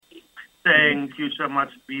Thank you so much,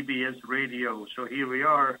 BBS Radio. So here we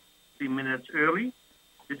are, 3 minutes early.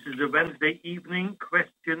 This is the Wednesday evening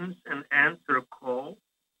questions and answer call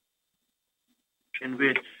in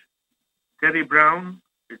which Terry Brown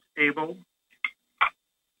is able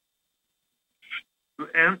to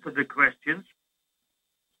answer the questions.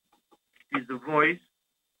 He's the voice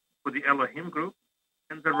for the Elohim group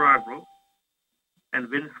and the Ra group. And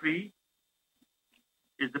Winfrey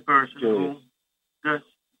is the person who does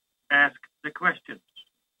ask the questions.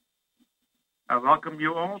 I welcome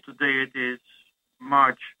you all. Today it is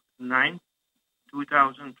March 9th,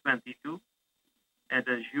 2022. And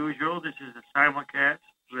as usual, this is a simulcast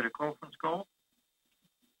with a conference call.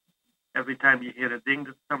 Every time you hear a ding,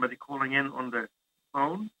 that's somebody calling in on the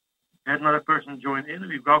phone. Had another person join in.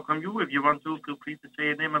 We welcome you. If you want to, feel free to say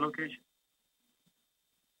your name and location.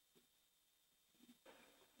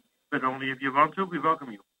 But only if you want to, we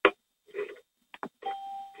welcome you.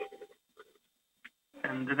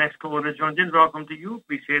 And the next caller that joined in, welcome to you.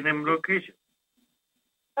 Please say your name and location.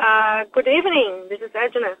 Good evening. This is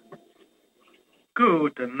Edna.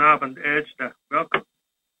 Guten Abend, Edna. Welcome.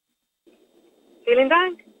 Vielen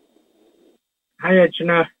Dank. Hi,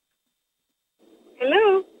 Edna.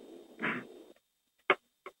 Hello.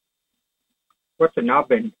 What's a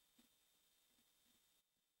nobbin?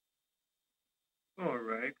 All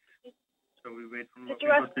right. So we wait for more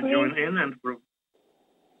people to join in.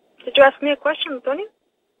 Did you ask me a question, Tony?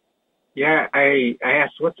 Yeah, I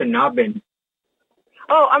asked what's a nobbin?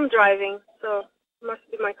 Oh, I'm driving, so it must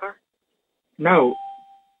be my car. No.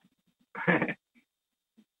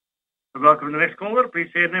 Welcome to the next caller.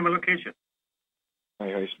 Please say your name and location. Hi,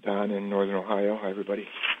 it's Don in Northern Ohio. Hi, everybody.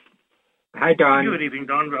 Hi, Don. Good evening,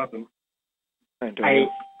 Don. Welcome. Hi, Don.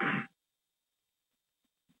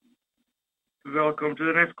 Welcome to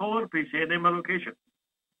the next caller. Please say your name and location.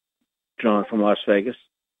 John from Las Vegas.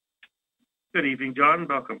 Good evening, John.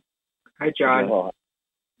 Welcome. Hi, John.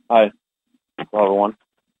 Hi. Hello, everyone.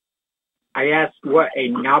 I asked what a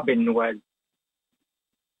nobbin was.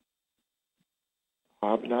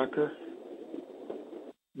 Hobknocker?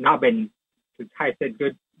 Nobbin. I said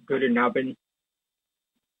good and nobbin.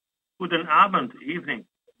 Guten Abend, evening.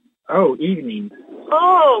 Oh, evening.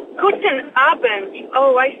 Oh, guten Abend.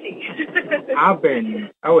 Oh, I see.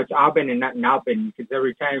 Abend. Oh, it's Abend and not nobbin, because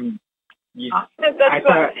every time you... That's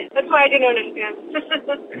why I didn't understand.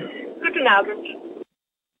 Guten Abend.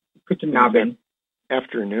 Guten Abend.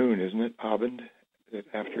 Afternoon, isn't it? Abend? Is it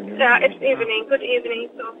afternoon? Yeah, it's evening. Good evening.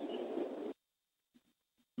 So.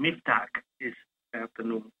 Mittag is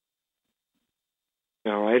afternoon.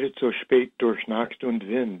 Ja, reitet so spät durch Nacht und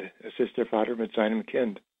Wind. Es ist der Vater mit seinem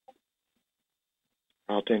Kind.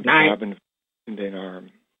 I'll take the Abend in den Arm.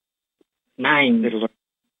 9.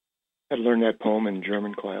 Had to learn that poem in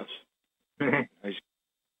German class. All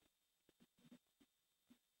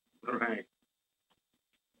right.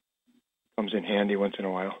 Comes in handy once in a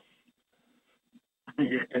while.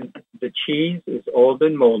 And the cheese is old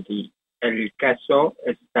and moldy. El queso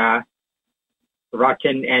está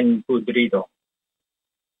rotten and pudrido.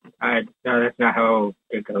 No, that's not how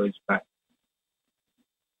it goes, but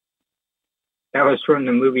that was from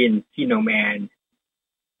the movie Encino Man.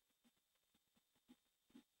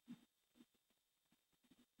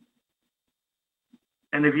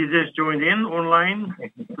 And if you just joined in online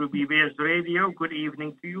through BBS Radio, good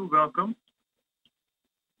evening to you. Welcome.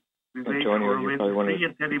 We wait for Winfrey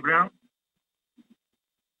and Terry Brown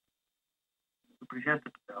to present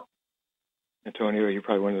themselves. Antonio, you're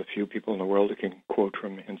probably one of the few people in the world that can quote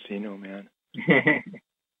from Encino Man.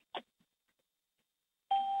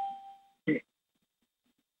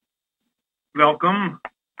 Welcome.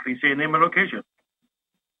 Please say your name and location.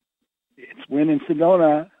 It's Wynn in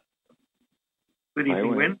Sedona. Good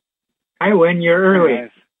evening, Wynn. Hi, Wynn. You're early.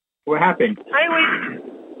 Hi, what happened? Hi,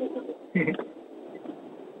 Wynn.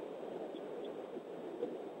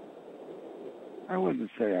 I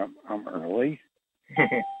wouldn't say I'm early.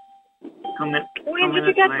 Wynn, did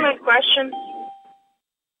you get my question?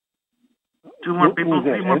 Three more people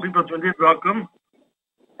joined in. Welcome.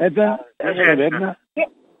 Edna? Edna?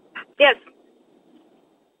 Yes.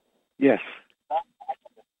 Yes.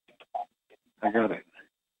 I got it.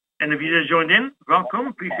 And if you just joined in,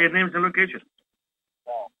 welcome. Please say your names and location.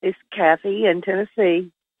 It's Kathy in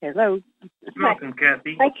Tennessee. Hello. Welcome,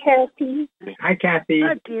 Kathy. Hi, Kathy. Hi, Kathy.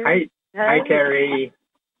 Hi, dear. Hi, Terry.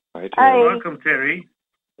 Hi, Terry. Hi. Welcome, Terry.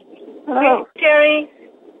 Hello. Hey, Terry.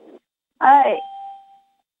 Hi.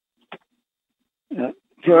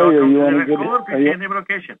 Terry, are you any good? Please say your name and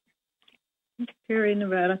location. Terry,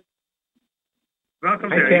 Nevada. Welcome,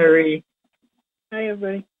 Hi, Terry. Terry. Hi,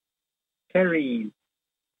 everybody. Terry.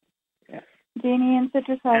 Jeannie and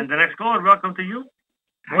Citrus. Hi. And the next caller, welcome to you.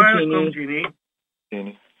 Hi, Welcome, Jeannie.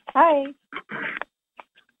 Jeannie. Hi.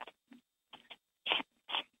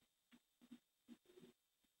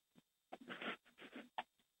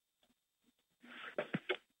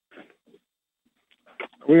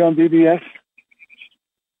 Are we on BBS?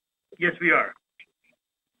 Yes, we are.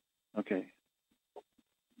 Okay.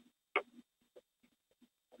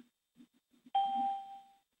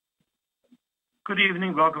 Good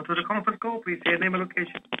evening. Welcome to the conference call. Please say your name and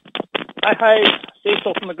location. Hi,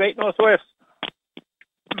 Cecil from the Great Northwest.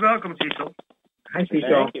 Welcome, Cecil. Hi,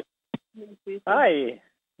 Cecil. Thank you. Hi.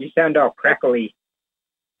 You sound all crackly.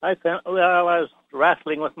 I was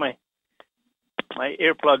wrestling with my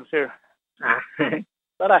earplugs here,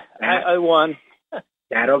 but I won.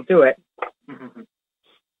 That'll do it.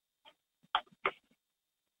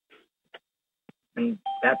 And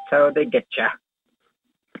that's how they get you.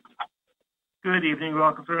 Good evening.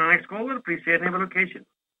 Welcome to the next caller. Please say your name and location.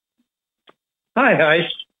 Hi,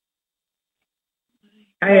 Heist.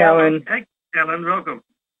 Hi, Alan. Hi, Alan. Welcome.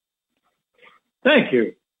 Thank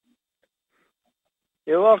you.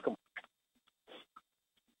 You're welcome.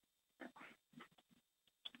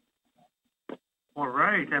 All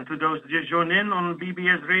right. And to those that just joined in on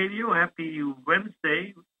BBS Radio, happy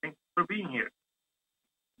Wednesday. Thanks for being here.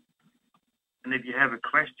 And if you have a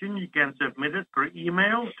question, you can submit it per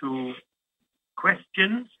email to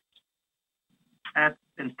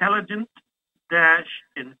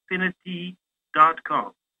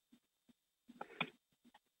questions@intelligent-infinity.com.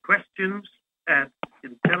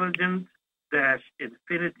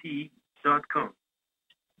 questions@intelligent-infinity.com.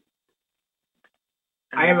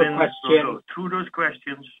 I have a We'll question. go through those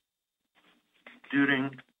questions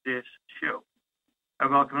during this show. I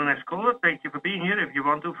welcome the next caller. Thank you for being here. If you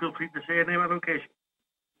want to, feel free to say your name and location.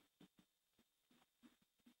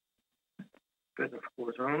 But of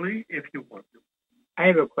course, only if you want to. I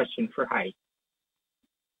have a question for Heist.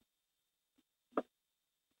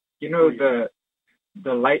 You know the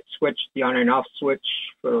light switch, the on and off switch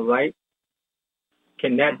for the light?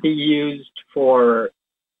 Can that be used for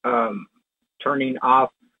turning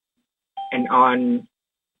off and on?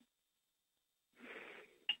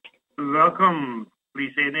 Welcome.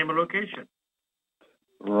 Please say your name and location.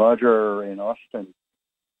 Roger in Austin.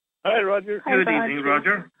 Hi, Roger. Good evening,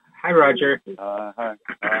 Roger. Hi, Roger. Hi.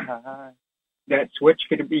 That switch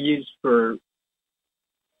could be used for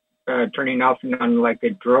turning off and on like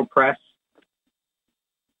a drill press?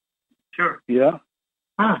 Sure. Yeah.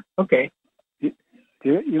 Okay. You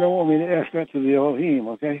don't want me to ask that to the Elohim,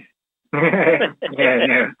 okay? Yeah,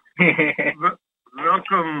 no.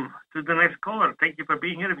 Welcome to the next caller. Thank you for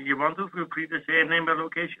being here. If you want to, feel free to say your name and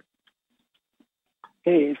location.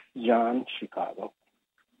 Hey, it's John, Chicago.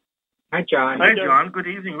 Hi, John. Hi, John. Good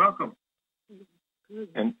evening. Welcome.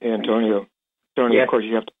 And Antonio, Yes. of course,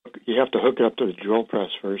 you have to hook it up to the drill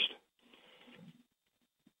press first.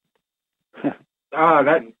 Oh,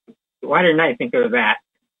 why didn't I think of that?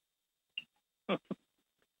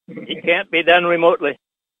 It can't be done remotely.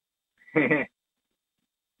 So,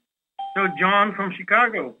 John from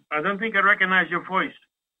Chicago. I don't think I recognize your voice.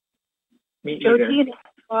 Me either.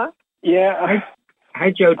 Yeah.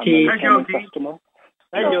 Hi, Joe T. Hi, Joe T. Customer.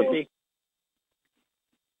 Hi, Josie.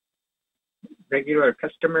 Regular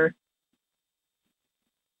customer.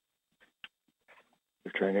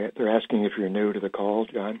 They're asking if you're new to the call,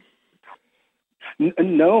 John.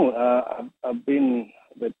 No, I've been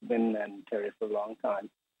with Wynn and Terry for a long time,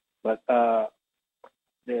 but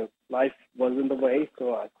their life was in the way,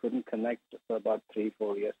 so I couldn't connect for about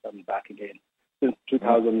 3-4 years. I'm back again since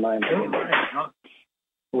 2009.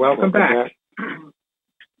 Welcome back.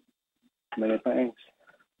 Many thanks.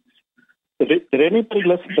 Did anybody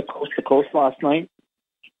listen to Coast last night?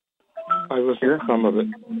 I was here some of it.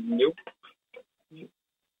 Nope.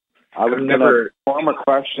 I was going to form a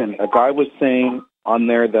question. A guy was saying on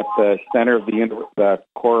there that the center of the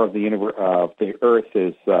core of the Earth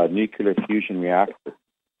is a nuclear fusion reactor,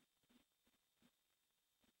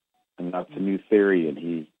 and that's a new theory.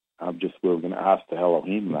 And we're going to ask the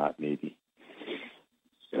Elohim that maybe.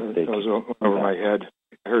 It goes over my head.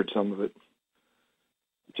 I heard some of it.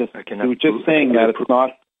 He was just saying that it's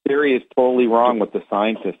not theory is totally wrong with the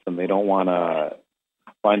scientists, and they don't want to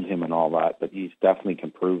fund him and all that. But he definitely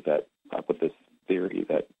can prove that with this theory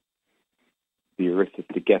that the Earth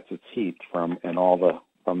gets its heat from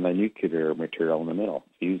the nuclear material in the middle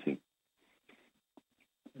fusing.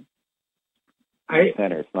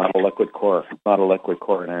 Center. It's not a liquid core. It's not a liquid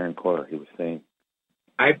core, an iron core. He was saying.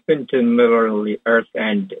 I've been to the middle of the Earth,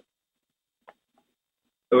 and it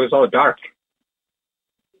was all dark.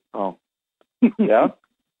 Oh, yeah.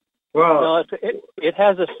 Well, No, it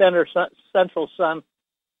has a central sun.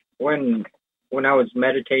 when I was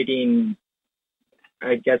meditating,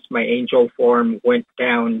 I guess my angel form went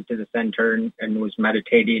down to the center and was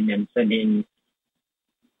meditating and sending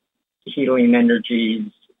healing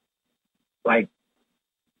energies like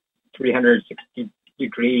 360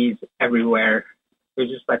 degrees everywhere. It was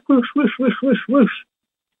just like whoosh, whoosh, whoosh, whoosh, whoosh.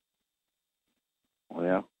 Oh,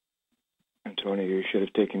 yeah. Antonio, you should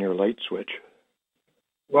have taken your light switch.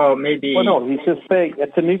 Well, maybe. Well, no, he's just saying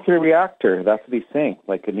it's a nuclear reactor. That's what he's saying.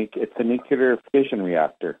 Like it's a nuclear fission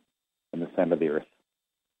reactor in the center of the Earth.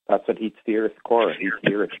 That's what heats the Earth's core. Heats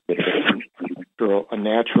the Earth. A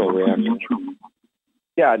natural reactor.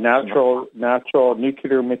 Yeah, natural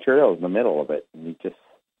nuclear material in the middle of it, and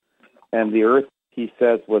the Earth, he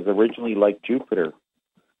says, was originally like Jupiter.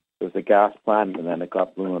 It was a gas planet, and then it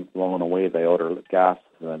got blown away by outer gases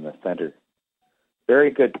in the center.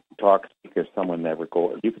 Very good talk speaker. Someone never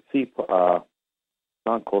go. You could see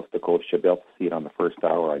on Coast to Coast. You'll be able to see it on the first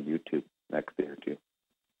hour on YouTube next day or two.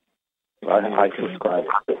 I subscribe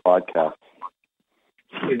to the podcast.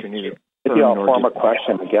 Maybe I'll form a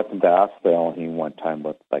question to get them to ask the Elohim one time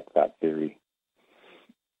about like that theory.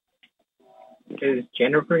 Is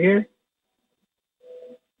Jennifer here?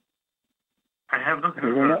 I have not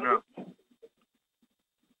heard now.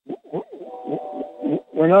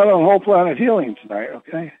 We're not on Whole Planet Healing tonight,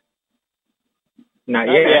 okay? Not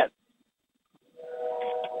yet.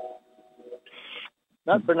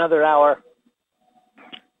 Not for another hour.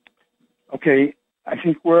 Okay, I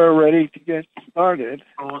think we're ready to get started.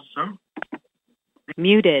 Awesome.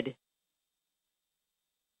 Muted.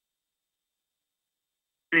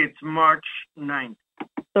 It's March 9th.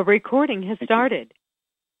 The recording has started.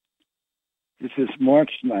 This is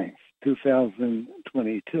March 9th,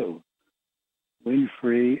 2022. Wynn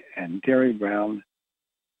and Terry Brown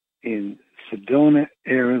in Sedona,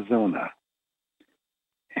 Arizona.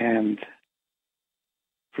 And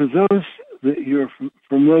for those that you're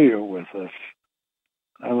familiar with us,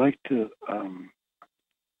 I like to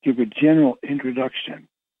give a general introduction,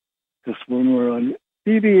 because when we're on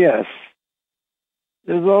PBS,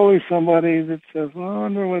 there's always somebody that says, well, I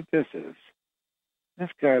wonder what this is. This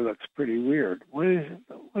guy looks pretty weird. What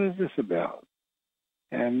is this about?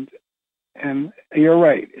 And you're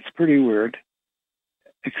right, it's pretty weird,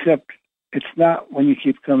 except it's not when you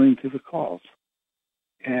keep coming to the calls.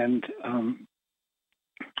 And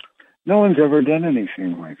no one's ever done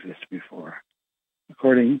anything like this before,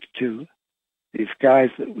 according to these guys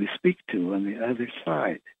that we speak to on the other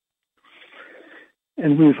side.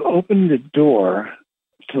 And we've opened the door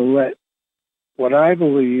to let what I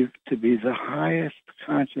believe to be the highest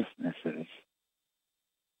consciousnesses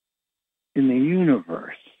in the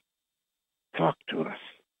universe talk to us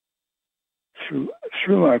through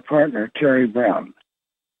my partner, Terry Brown.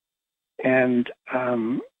 And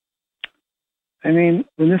when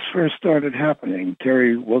this first started happening,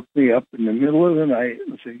 Terry woke me up in the middle of the night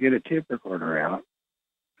and said, get a tape recorder out.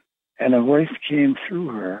 And a voice came through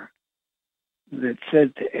her that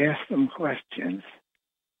said to ask them questions.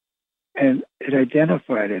 And it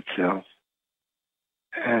identified itself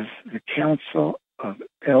as the Council of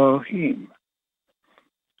Elohim.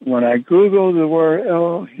 When I Googled the word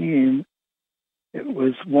Elohim, it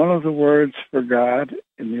was one of the words for God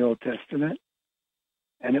in the Old Testament,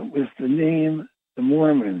 and it was the name the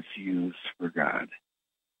Mormons used for God.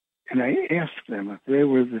 And I asked them if they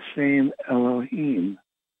were the same Elohim,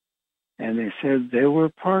 and they said they were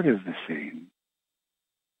part of the same.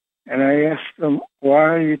 And I asked them, why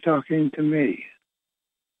are you talking to me?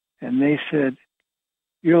 And they said,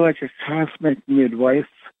 you're like a cosmic midwife.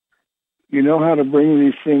 You know how to bring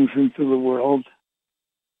these things into the world,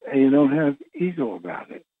 and you don't have ego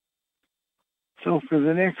about it. So for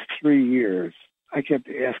the next 3 years, I kept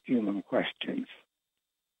asking them questions.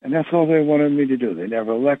 And that's all they wanted me to do. They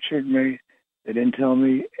never lectured me. They didn't tell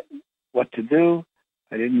me what to do.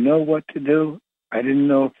 I didn't know what to do. I didn't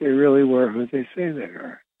know if they really were who they say they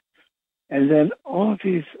are. And then all of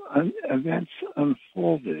these events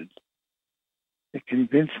unfolded that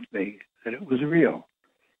convinced me that it was real.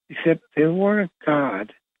 Except they weren't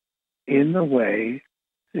God in the way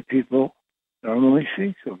that people normally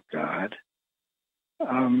think of God.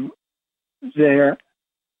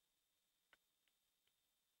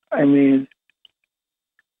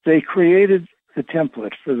 They created the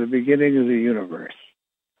template for the beginning of the universe.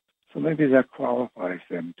 So maybe that qualifies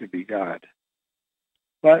them to be God.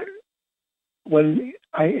 But when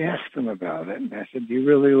I asked them about it, and I said, do you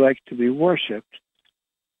really like to be worshipped?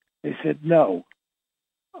 They said, no.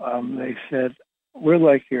 They said, we're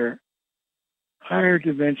like your higher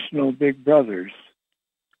dimensional big brothers,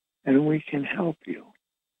 and we can help you.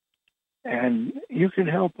 and you can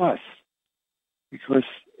help us because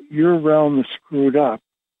your realm is screwed up,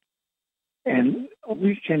 and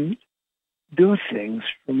we can do things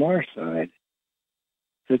from our side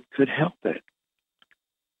that could help it.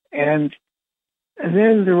 And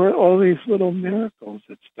then there were all these little miracles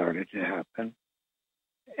that started to happen.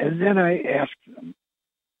 And then I asked them,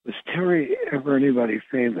 was Terry ever anybody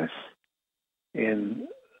famous in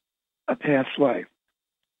a past life?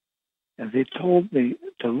 And they told me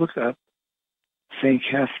to look up St.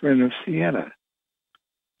 Catherine of Siena.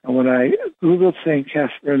 And when I Googled St.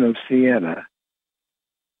 Catherine of Siena,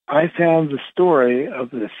 I found the story of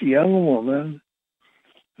this young woman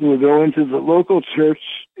who would go into the local church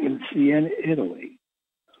in Siena, Italy.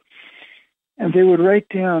 And they would write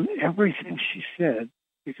down everything she said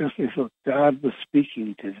because they thought God was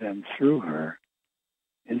speaking to them through her.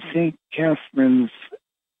 And St. Catherine's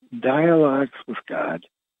dialogues with God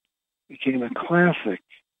became a classic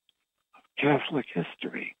of Catholic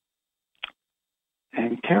history.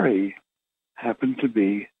 And Terry happened to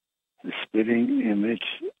be the spitting image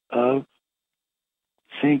of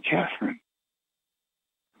St. Catherine.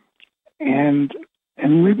 And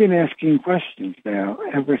we've been asking questions now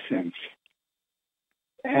ever since.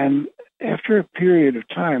 And after a period of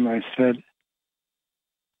time, I said,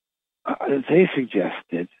 they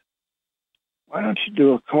suggested, why don't you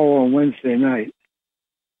do a call on Wednesday night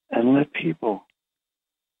and let people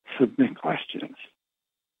submit questions?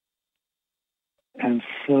 And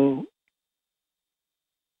so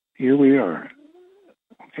here we are.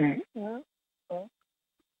 Okay.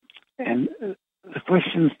 And the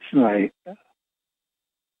questions tonight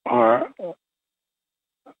are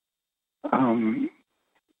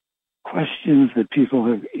questions that people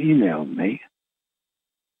have emailed me,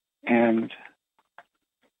 and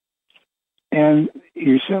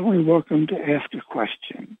you're certainly welcome to ask a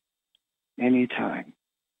question anytime.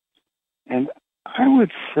 And I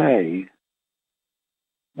would say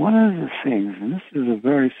one of the things, and this is a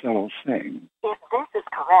very subtle thing. If this is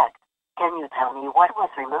correct, can you tell me what was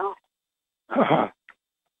removed?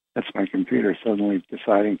 That's my computer suddenly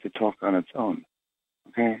deciding to talk on its own.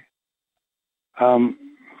 Okay.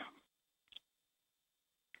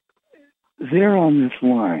 They're on this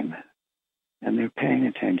line, and they're paying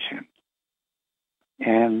attention.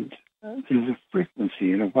 And there's a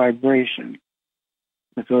frequency and a vibration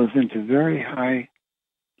that goes into very high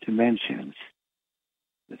dimensions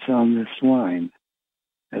that's on this line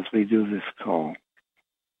as we do this call.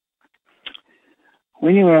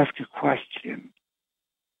 When you ask a question,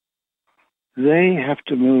 they have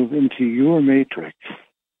to move into your matrix,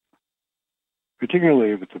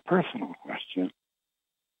 particularly if it's a personal question,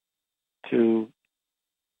 to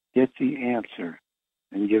get the answer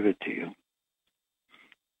and give it to you.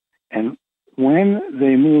 And when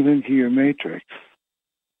they move into your matrix,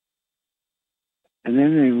 and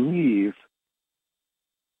then they leave,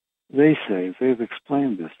 they say, they've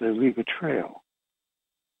explained this, they leave a trail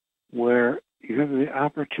where you have the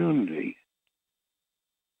opportunity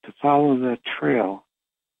to follow that trail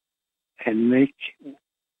and make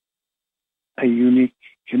a unique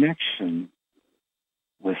connection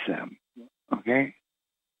with them, okay?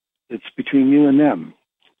 It's between you and them.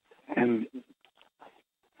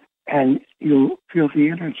 And you'll feel the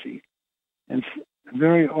energy. And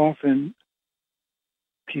very often,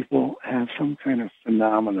 people have some kind of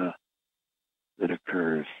phenomena that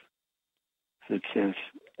occurs that says,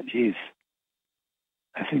 geez,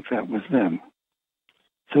 I think that was them.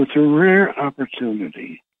 So it's a rare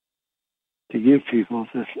opportunity to give people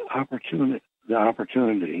this opportunity, the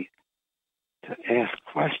opportunity to ask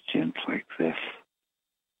questions like this.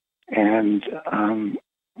 And,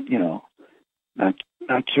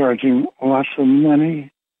 not charging lots of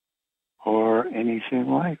money or anything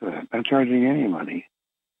like that. Not charging any money.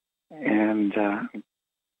 And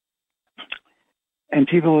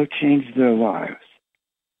people have changed their lives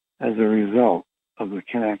as a result of the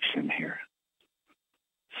connection here.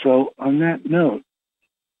 So on that note,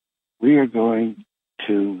 we are going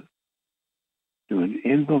to do an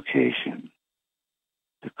invocation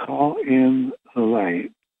to call in the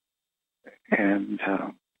light, and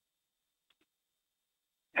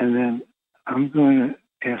then I'm going to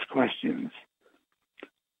ask questions.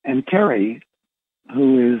 And Terry,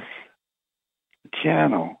 who is the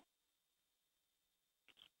channel,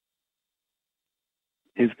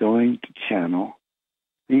 is going to channel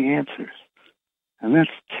the answers. And that's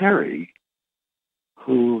Terry,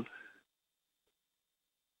 who,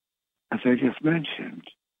 as I just mentioned,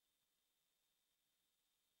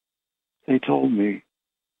 they told me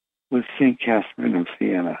was St. Catherine of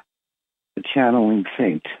Siena, the channeling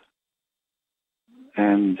saint.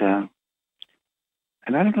 And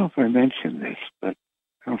and I don't know if I mentioned this, but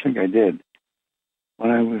I don't think I did.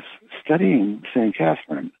 When I was studying St.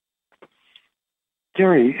 Catherine,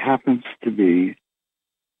 Terry happens to be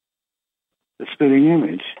the spitting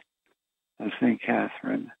image of St.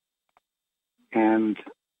 Catherine, and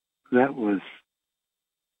that was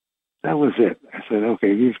it. I said,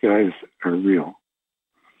 okay, these guys are real.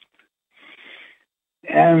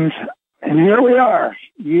 And here we are,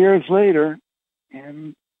 years later,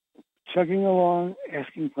 and chugging along,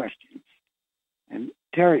 asking questions. And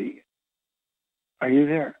Terry, are you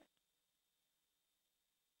there?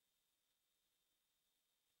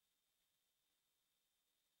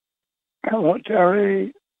 Hello,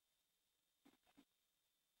 Terry.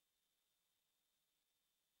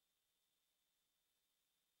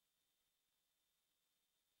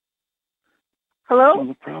 Hello? So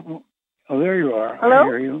the problem. Oh, there you are. Hello? I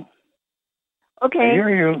hear you. Okay. I hear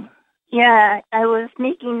you. Yeah, I was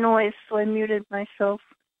making noise, so I muted myself.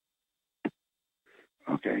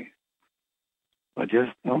 Okay. But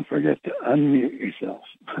just don't forget to unmute yourself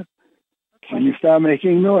when you start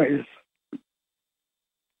making noise.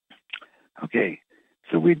 Okay.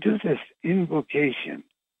 So we do this invocation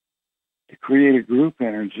to create a group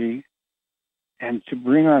energy and to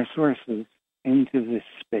bring our sources into this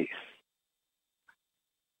space.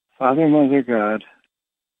 Father, Mother, God,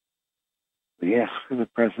 we ask for the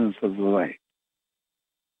presence of the light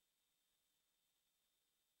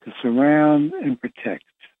to surround and protect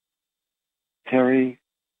Terry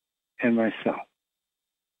and myself,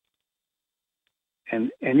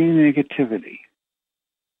 and any negativity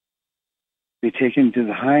be taken to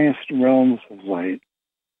the highest realms of light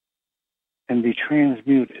and be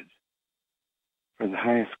transmuted for the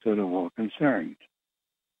highest good of all concerned.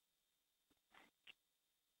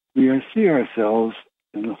 We see ourselves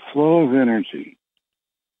in the flow of energy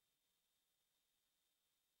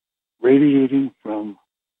radiating from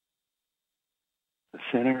the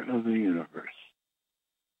center of the universe,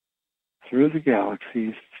 through the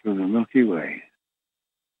galaxies, through the Milky Way,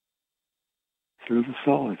 through the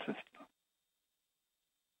solar system,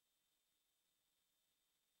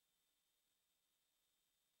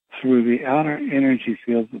 through the outer energy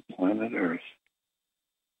field of planet Earth,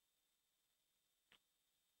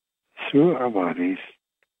 through our bodies,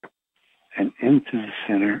 and into the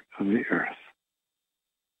center of the Earth.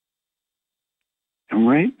 And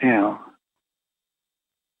right now,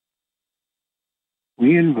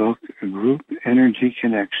 we invoke a group energy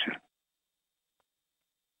connection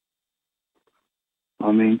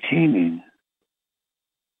while maintaining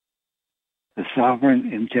the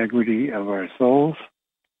sovereign integrity of our souls.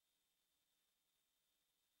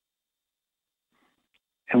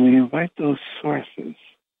 And we invite those sources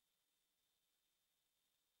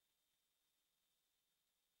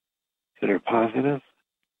that are positive,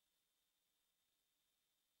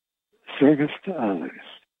 service to others,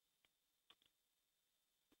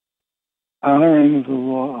 honoring the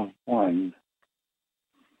law of one,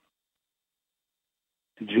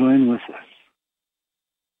 to join with us.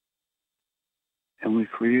 And we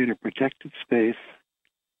create a protected space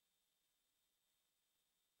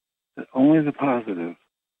that only the positive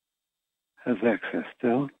has access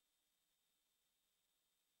to.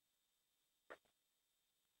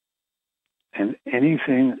 And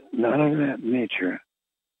anything not of that nature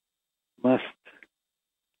must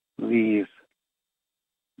leave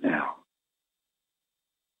now.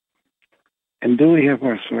 And do we have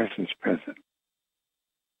our sources present?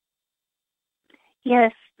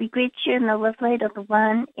 Yes, we greet you in the love light of the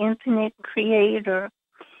one infinite creator.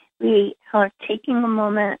 We are taking a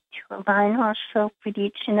moment to align ourselves with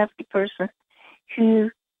each and every person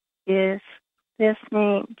who is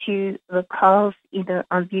listening to the calls either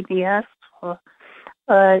on BBS or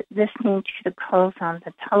listening to the calls on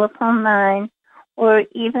the telephone line, or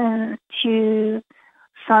even to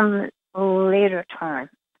some later time,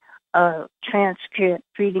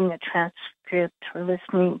 reading a transcript or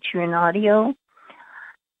listening to an audio.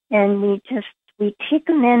 And we take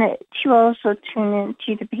a minute to also tune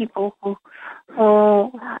into the people who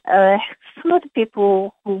some of the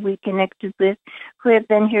people who we connected with who have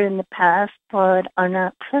been here in the past but are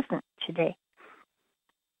not present today.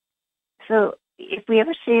 So if we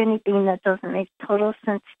ever say anything that doesn't make total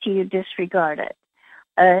sense to you, disregard it.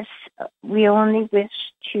 We only wish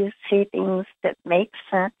to say things that make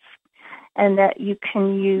sense and that you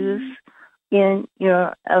can use in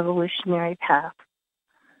your evolutionary path.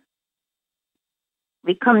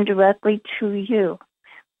 We come directly to you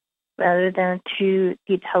rather than to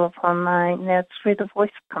the telephone line. That's where the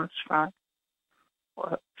voice comes from.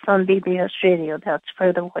 Or from BBS Radio, that's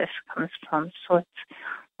where the voice comes from. So it's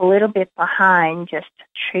a little bit behind, just a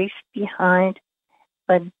trace behind,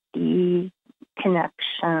 but the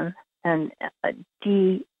connection and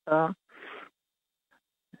the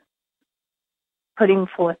putting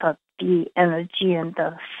forth of the energy and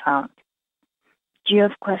the sound. Do you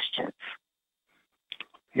have questions?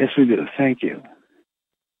 Yes, we do. Thank you.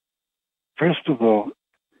 First of all,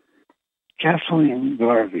 Kathleen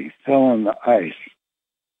Garvey fell on the ice.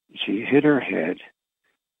 She hit her head.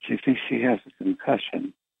 She thinks she has a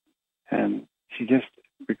concussion, and she just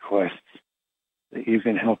requests that you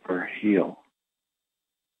can help her heal.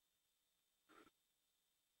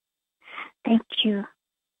 Thank you.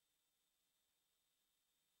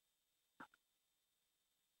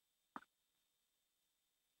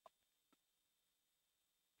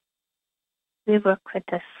 We work with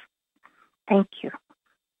this. Thank you.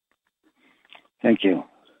 Thank you.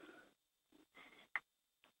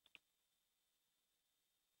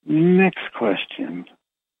 Next question.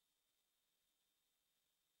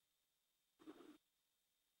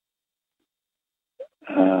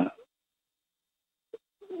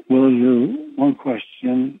 We'll do one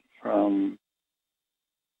question from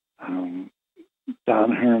Don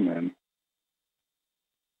Herman,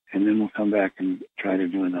 and then we'll come back and try to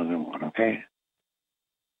do another one, okay?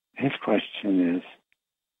 His question is,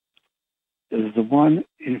 does the one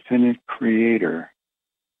infinite creator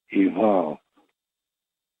evolve?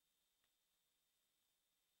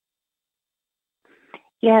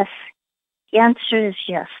 Yes. The answer is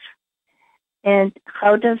yes. And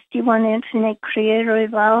how does the one infinite creator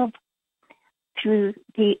evolve? Through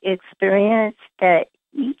the experience that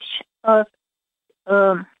each of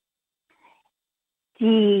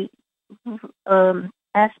the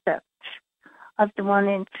aspects of the one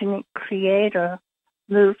infinite creator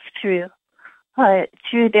move through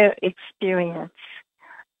their experience,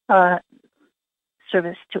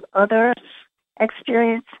 service to others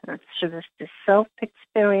experience, and service to self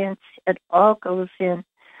experience. It all goes in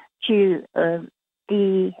to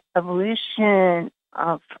the evolution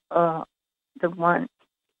of the one.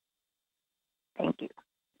 Thank you.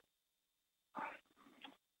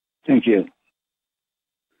 Thank you.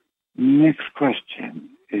 Next question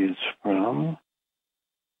is from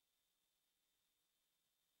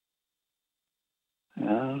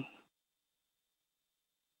Edna.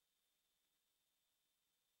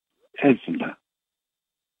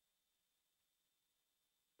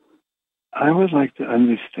 I would like to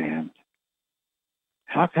understand,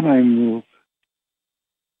 how can I move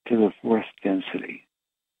to the fourth density?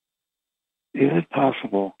 Is it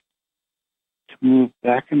possible to move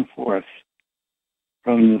back and forth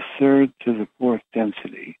from the third to the fourth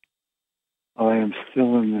density while I am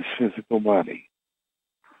still in this physical body,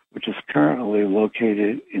 which is currently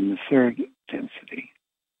located in the third density?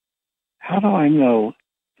 How do I know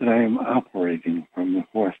that I am operating from the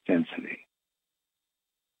fourth density?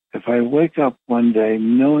 If I wake up one day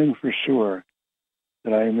knowing for sure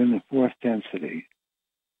that I am in the fourth density,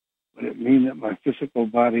 would it mean that my physical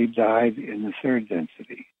body died in the third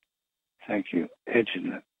density? Thank you.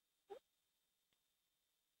 Edgina.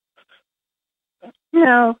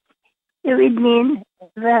 No, it would mean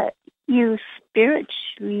that you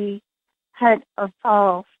spiritually had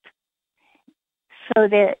evolved so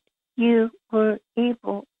that you were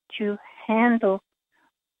able to handle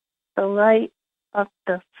the light of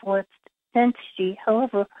the fourth density.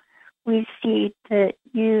 However, we see that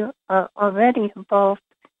you are already evolved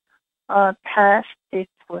past the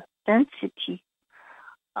fourth density,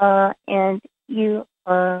 and you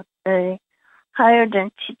are a higher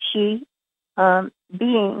density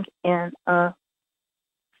being in a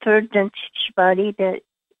third density body that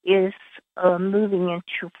is moving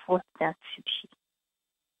into fourth density.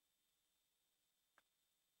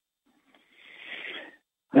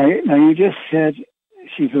 Now you just said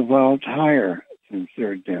she's evolved higher than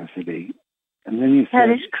third density, and then you said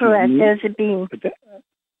that is correct as a being.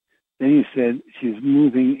 Then you said she's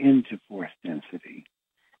moving into fourth density.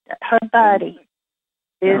 Her body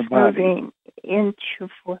is moving into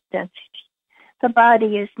fourth density. The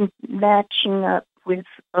body is matching up with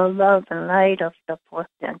the love and light of the fourth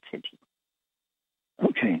density.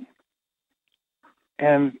 Okay.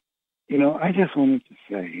 And, I just wanted to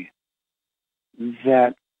say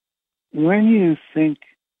that when you think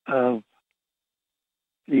of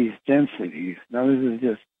these densities, now this is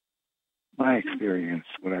just my experience,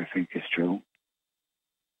 what I think is true,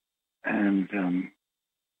 and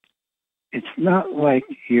it's not like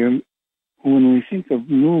when we think of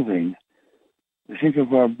moving, we think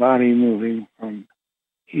of our body moving from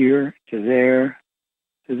here to there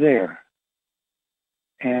to there,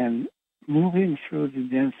 and moving through the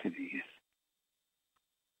densities.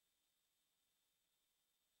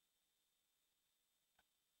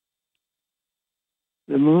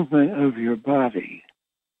 the movement of your body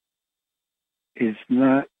is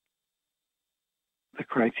not the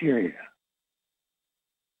criteria.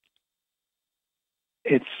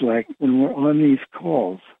 It's like when we're on these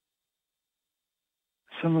calls,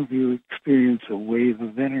 some of you experience a wave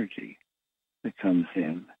of energy that comes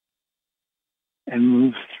in and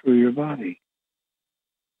moves through your body.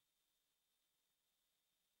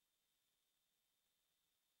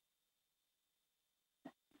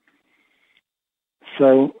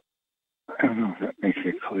 So, I don't know if that makes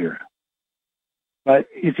it clear. But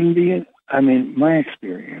you can be my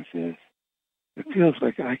experience is, it feels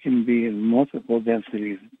like I can be in multiple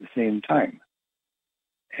densities at the same time.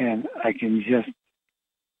 And I can just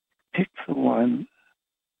pick the one,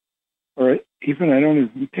 or even I don't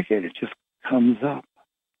even pick it, it just comes up.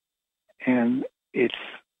 And it's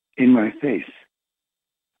in my face.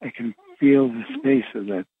 I can feel the space of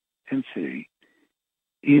that density,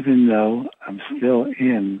 even though I'm still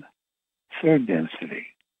in third density.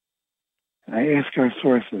 And I ask our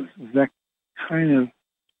sources, is that kind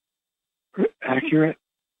of accurate?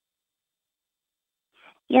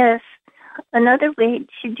 Yes. Another way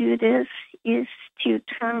to do this is to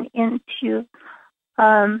turn into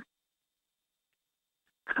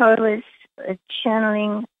Carla's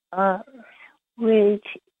channeling with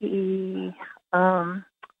a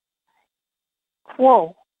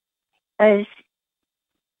quo, as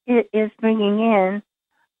it is bringing in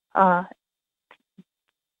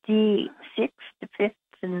the 6th, the 5th,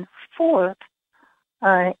 and 4th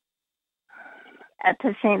at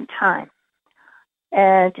the same time.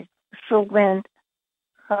 And so when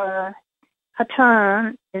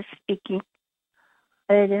Hatan is speaking,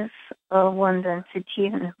 it is one density,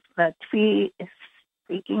 and Latwi is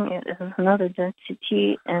speaking, it is another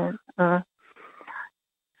density, and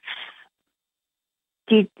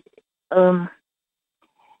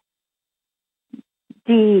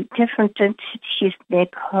the different entities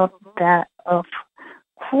make up that of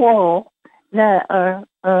quo that are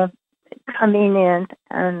coming in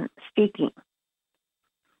and speaking.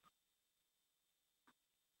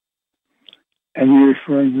 And you're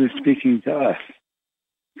referring to speaking to us,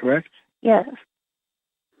 correct? Yes.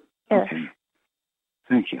 Yes. Okay.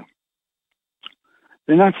 Thank you.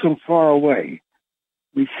 They're not so far away.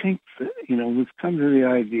 We think that, we've come to the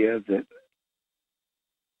idea that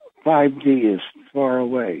 5D is far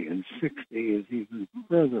away and 6D is even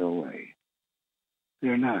further away.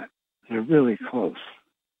 They're not. They're really close.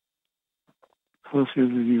 Closer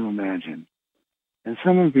than you imagine. And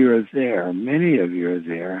some of you are there, many of you are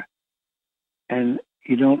there, and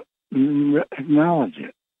you don't acknowledge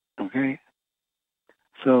it, okay?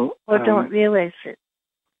 So, or don't realize it.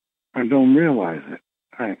 Or don't realize it,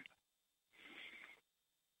 right.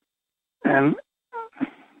 And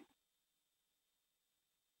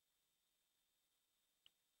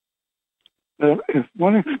if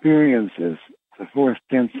one experiences the fourth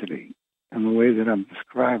density in the way that I'm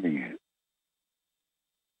describing it,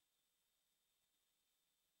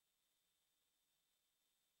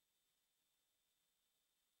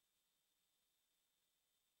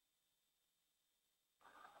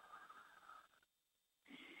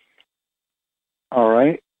 all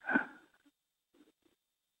right.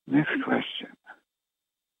 Next question.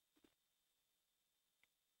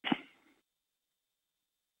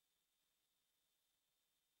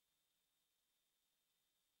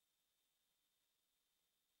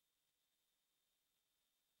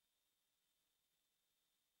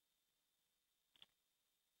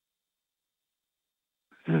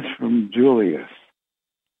 This is from Julius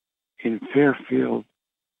in Fairfield,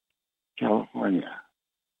 California.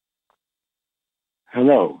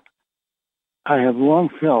 Hello. I have long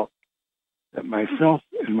felt that myself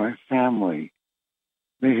and my family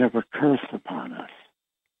may have a curse upon us.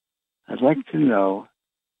 I'd like to know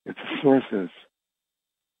if the sources,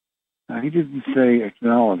 now he didn't say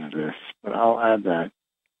acknowledge this, but I'll add that,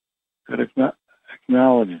 could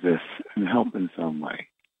acknowledge this and help in some way.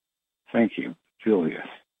 Thank you, Julius.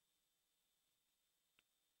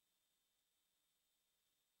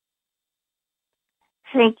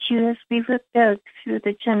 Thank you. As we look back through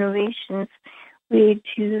the generations, we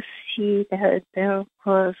do see that there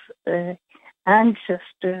was an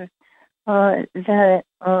ancestor that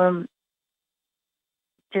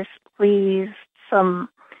displeased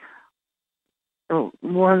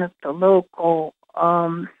one of the local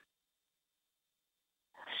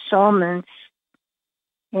shamans,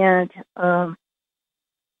 and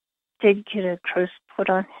did get a curse put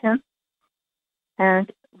on him.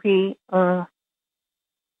 And we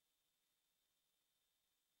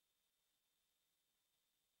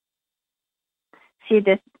see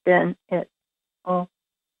that then it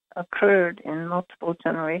occurred in multiple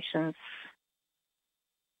generations.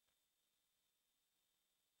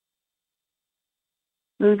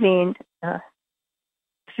 Moving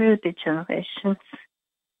through the generations,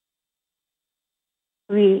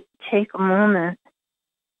 we take a moment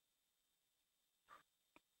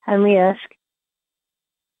and we ask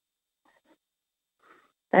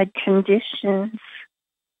that conditions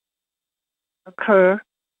occur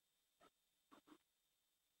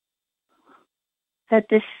that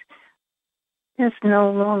this is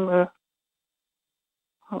no longer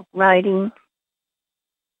riding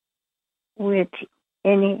with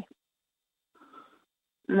any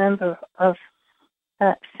member of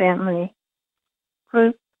that family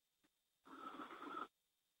group.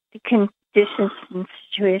 The conditions and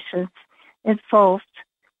situations involved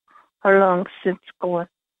are long since gone.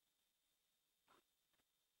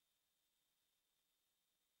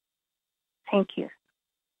 Thank you.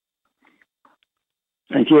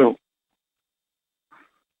 Thank you.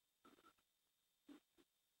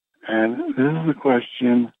 And this is a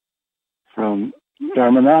question from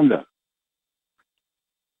Dharmananda.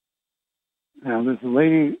 Now, there's a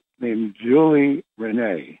lady named Julie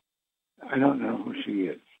Renee. I don't know who she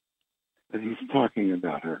is, but he's talking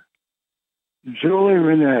about her. Julie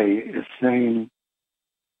Renee is saying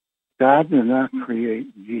God did not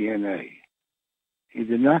create DNA. He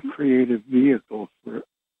did not create a vehicle for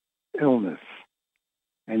illness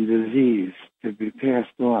and disease to be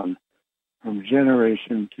passed on from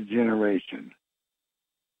generation to generation.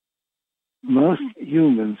 Most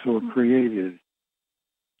humans were created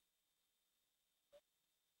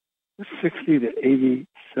 60 to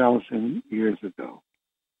 80,000 years ago.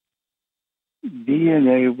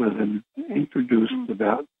 DNA was introduced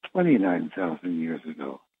about 29,000 years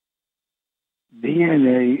ago.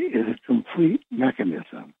 DNA is a complete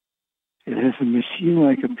mechanism. It has a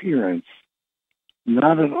machine-like appearance,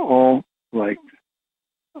 not at all like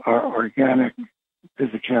our organic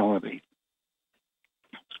physicality.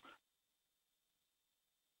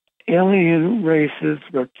 Alien races,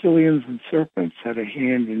 reptilians, and serpents had a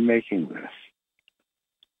hand in making this.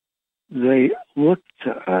 They looked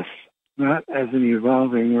to us not as an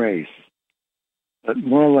evolving race, but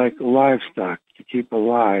more like livestock to keep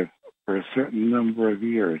alive for a certain number of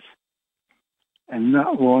years, and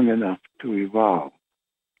not long enough to evolve.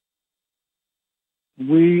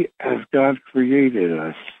 We, as God created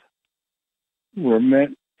us, were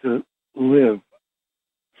meant to live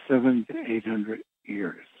 700 to 800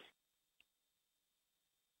 years.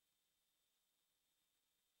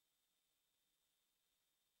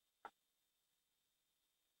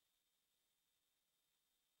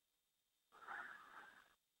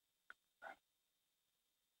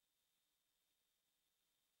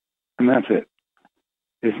 And that's it.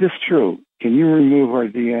 Is this true? Can you remove our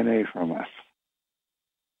DNA from us?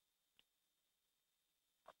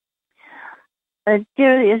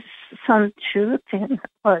 There is some truth in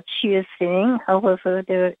what she is saying. However,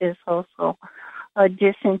 there is also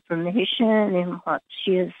disinformation in what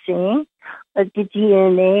she is saying. The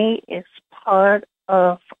DNA is part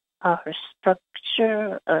of our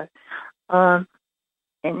structure,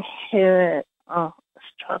 inherent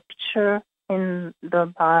structure in the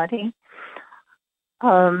body.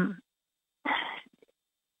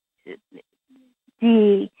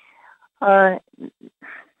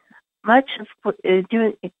 Much of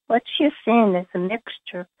what she's saying is a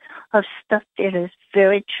mixture of stuff that is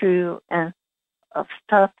very true and of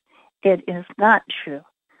stuff that is not true.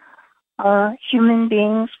 Human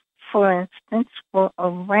beings, for instance, were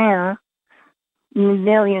around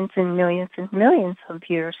millions and millions and millions of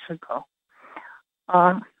years ago.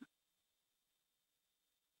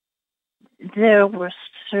 There were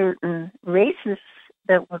certain races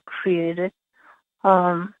that were created,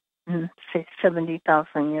 say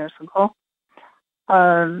 70,000 years ago.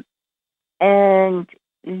 And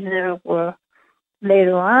there were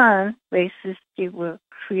later on races that were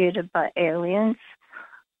created by aliens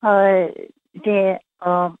that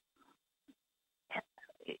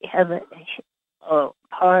have a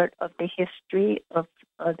part of the history of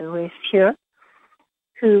the race here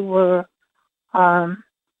who were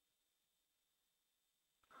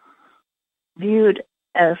viewed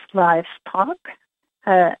as livestock.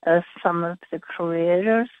 As some of the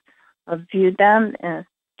creators viewed them and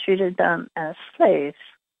treated them as slaves.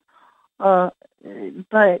 But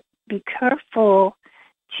be careful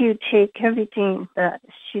to take everything that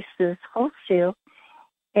she says wholesale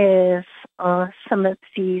as some of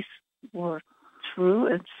these were true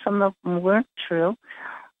and some of them weren't true.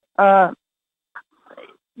 And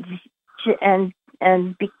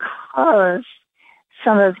because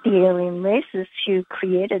some of the alien races who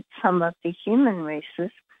created some of the human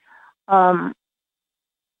races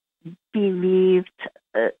believed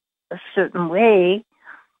a certain way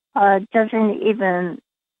doesn't even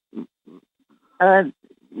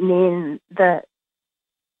mean that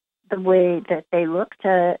the way that they looked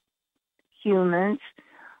at humans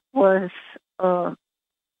was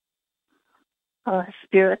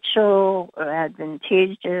spiritual or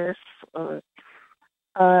advantageous or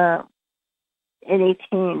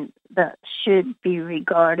anything that should be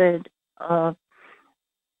regarded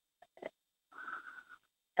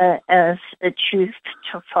as a truth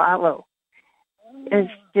to follow. As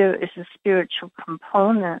there is a spiritual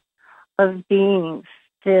component of beings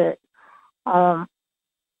that an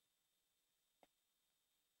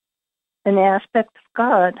aspect of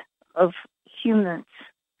God, of humans.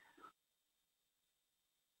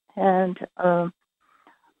 And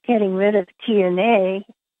getting rid of TNA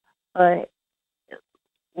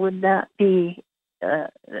would not be a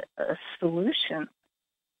solution,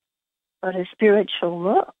 but a spiritual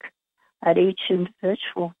look at each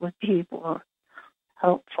individual would be more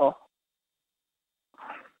helpful.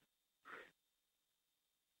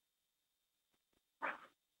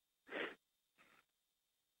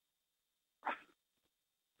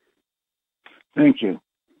 Thank you.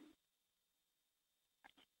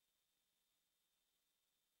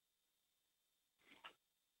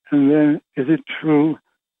 And then, is it true,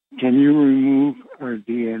 can you remove our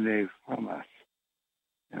DNA from us?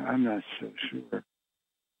 Now, I'm not so sure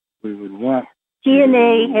we would want.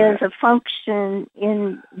 DNA has a function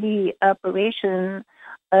in the operation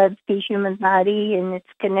of the human body and its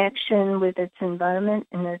connection with its environment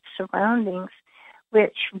and its surroundings,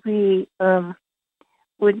 which we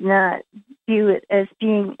would not view it as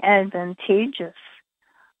being advantageous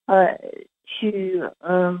to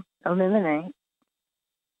eliminate.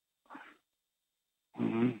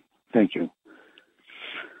 Mm-hmm. Thank you.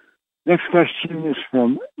 Next question is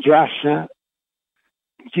from Joshua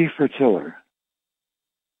Tiller.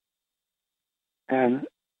 And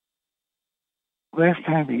last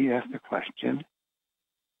time he asked a question,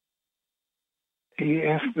 he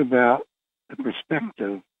asked about the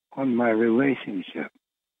perspective on my relationship.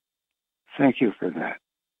 Thank you for that.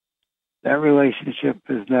 That relationship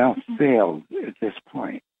has now failed at this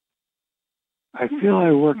point. I feel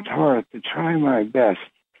I worked hard to try my best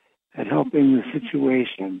at helping the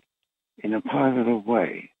situation in a positive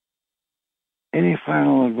way. Any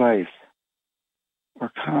final advice or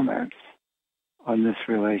comments on this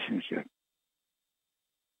relationship?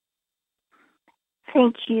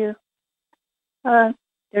 Thank you. There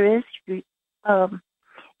is,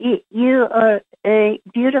 you are a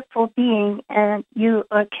beautiful being and you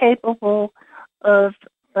are capable of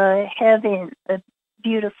having a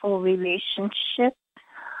beautiful relationship,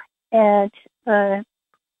 and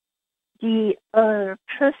the other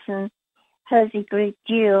person has a great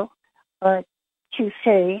deal to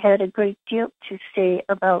say, had a great deal to say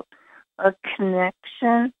about a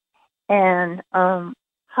connection and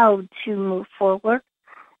how to move forward.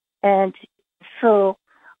 And so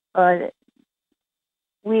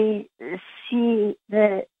we see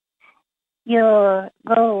that your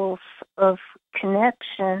goals of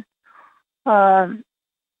connection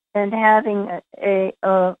and having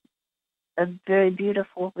a very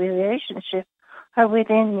beautiful relationship are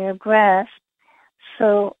within your grasp.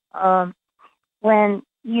 So when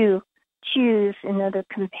you choose another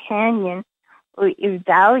companion or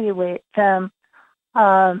evaluate them,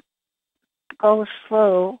 go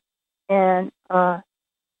slow and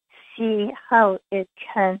see how it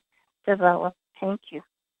can develop. Thank you.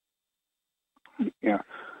 Yeah.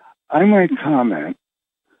 I might comment,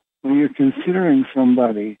 when you're considering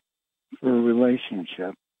somebody for a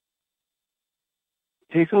relationship,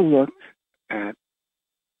 take a look at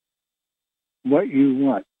what you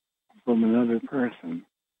want from another person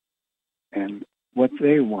and what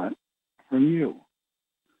they want from you.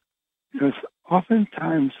 Because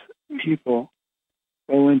oftentimes people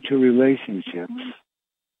go into relationships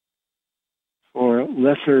for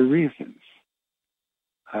lesser reasons.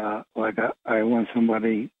 Like I want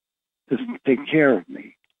somebody to take care of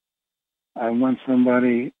me. I want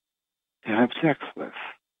somebody to have sex with.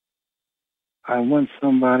 I want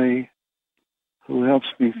somebody who helps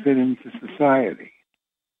me fit into society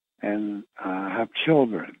and have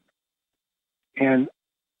children. And,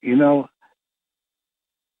 you know,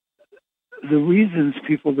 the reasons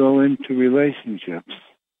people go into relationships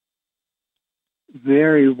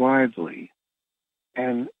vary widely.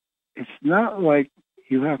 And it's not like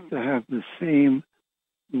you have to have the same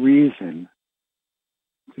reason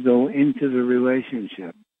to go into the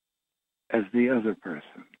relationship as the other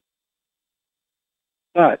person.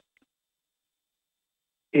 But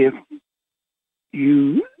if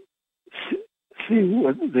you see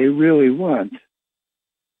what they really want,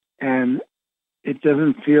 and it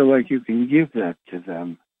doesn't feel like you can give that to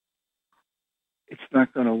them, it's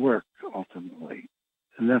not going to work ultimately.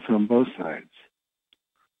 And that's on both sides.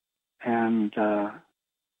 And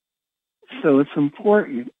so it's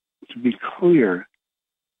important to be clear,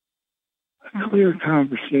 a clear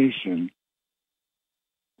conversation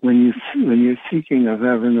when you're thinking of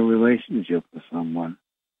having a relationship with someone,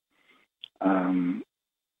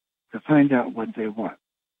 to find out what they want,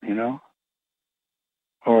 you know?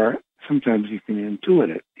 Or sometimes you can intuit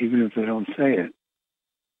it, even if they don't say it.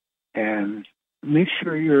 And make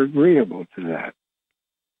sure you're agreeable to that.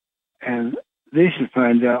 And they should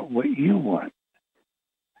find out what you want.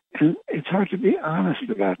 And it's hard to be honest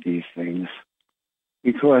about these things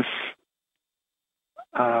because,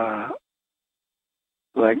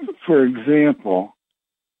 like, for example,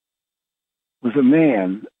 with a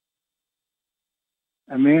man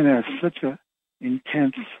has such an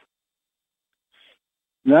intense,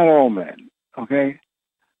 not all men, okay,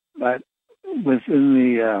 but within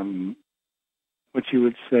the, what you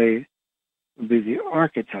would say would be the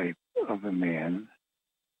archetype of a man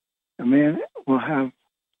will have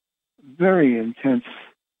very intense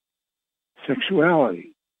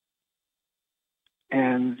sexuality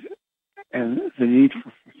and the need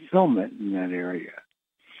for fulfillment in that area.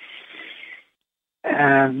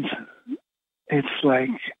 And it's like,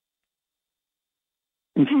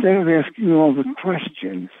 instead of asking all the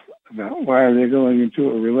questions about why are they going into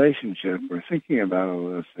a relationship or thinking about all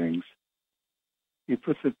those things, he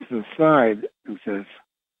puts it to the side and says,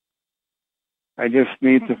 I just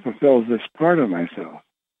need to fulfill this part of myself.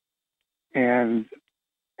 And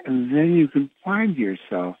then you can find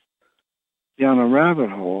yourself down a rabbit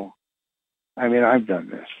hole. I mean, I've done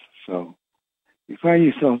this. So you find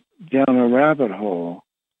yourself down a rabbit hole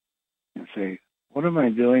and say, what am I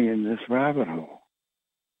doing in this rabbit hole?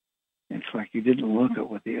 It's like you didn't look at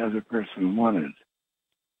what the other person wanted.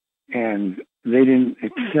 And they didn't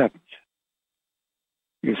accept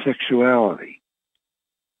your sexuality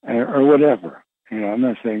or whatever. You know, I'm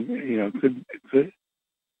not saying, you know,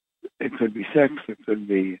 it could be sex, it could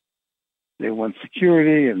be they want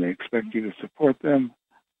security and they expect you to support them.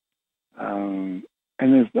 And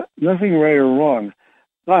there's nothing right or wrong.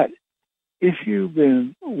 But if you've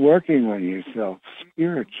been working on yourself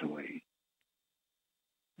spiritually,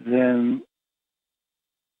 then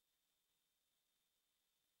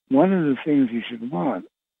one of the things you should want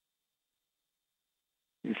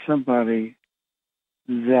is somebody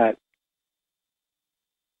that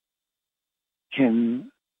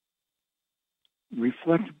can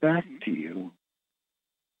reflect back to you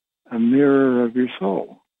a mirror of your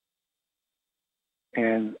soul.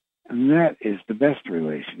 And that is the best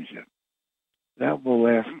relationship. That will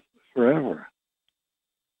last forever.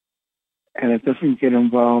 And it doesn't get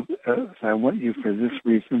involved, I want you for this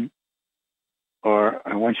reason, or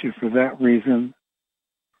I want you for that reason,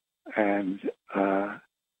 and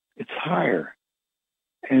it's higher.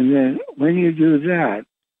 And then when you do that,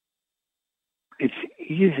 it's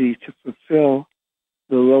easy to fulfill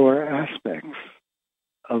the lower aspects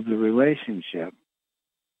of the relationship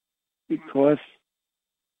because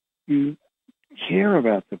you care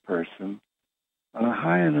about the person on a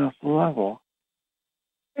high enough level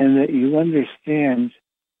and that you understand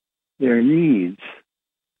their needs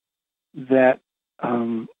that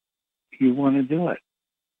you want to do it.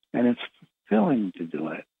 And it's fulfilling to do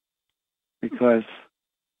it because,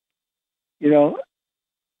 you know,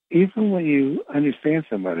 even when you understand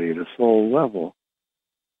somebody at a soul level,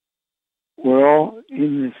 we're all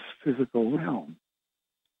in this physical realm.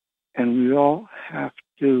 And we all have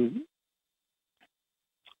to,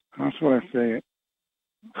 how should I say it,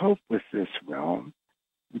 cope with this realm,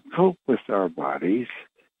 cope with our bodies,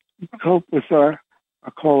 cope with our, I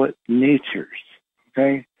call it natures,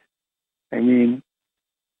 okay? I mean,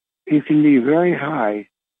 you can be very high,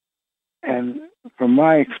 and from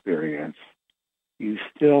my experience, you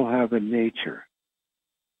still have a nature.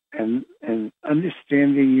 And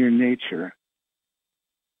understanding your nature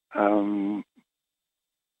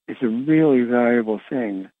is a really valuable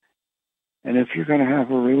thing. And if you're going to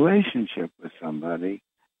have a relationship with somebody,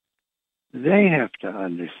 they have to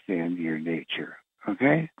understand your nature,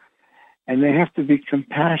 okay? And they have to be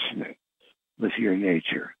compassionate with your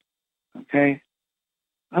nature, okay?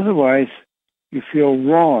 Otherwise, you feel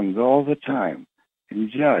wronged all the time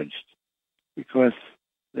and judged because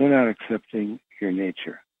they're not accepting your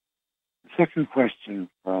nature. The second question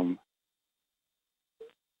from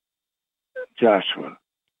Joshua.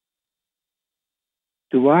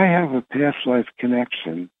 Do I have a past life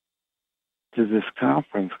connection to this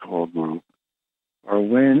conference call group or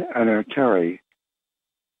Wynn and or Terry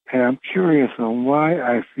And I'm curious on why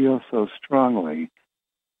I feel so strongly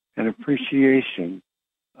an appreciation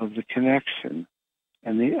of the connection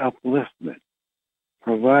and the upliftment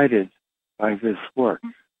provided by this work.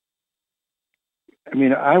 I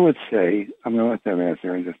mean, I would say, I'm going to let them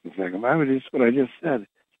answer in just a second, I would just, what I just said,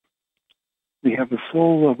 we have a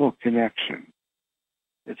soul level connection.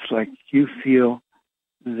 It's like you feel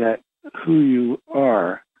that who you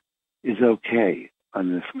are is okay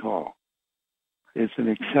on this call. There's an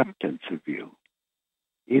acceptance of you.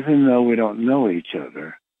 Even though we don't know each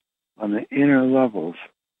other, on the inner levels,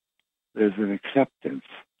 there's an acceptance.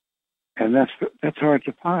 And that's hard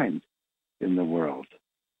to find in the world.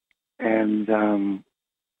 And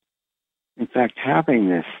in fact, having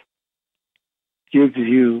this gives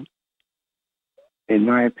you, in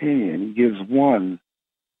my opinion, gives one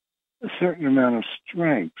a certain amount of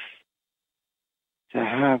strength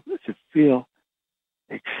to feel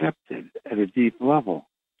accepted at a deep level.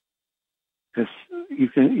 Because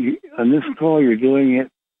on this call, you're doing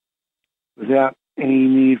it without any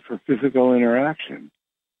need for physical interaction.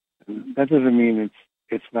 And that doesn't mean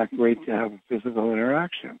it's not great to have a physical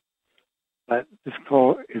interaction. But this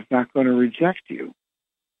call is not going to reject you.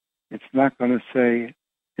 It's not going to say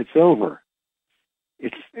it's over.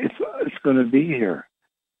 It's going to be here.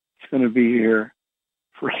 It's going to be here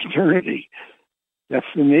for eternity. That's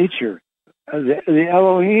the nature. The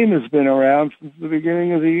Elohim has been around since the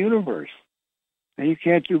beginning of the universe. And you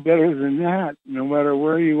can't do better than that, no matter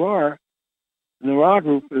where you are. And the Ra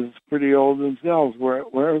group is pretty old themselves.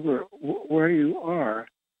 Where you are,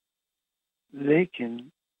 they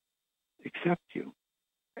can accept you,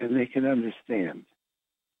 and they can understand.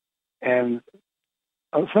 And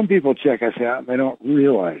some people check us out, and they don't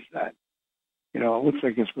realize that. It looks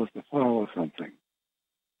like you're supposed to follow something,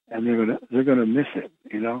 and they're gonna miss it.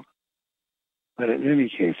 But in any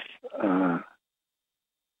case,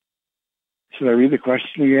 should I read the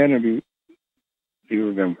question again, or do you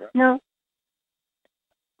remember? No.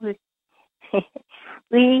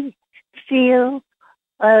 We feel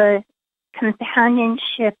a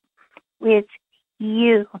companionship with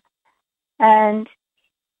you, and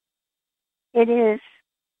it is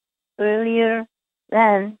earlier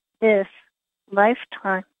than this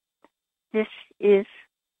lifetime. This is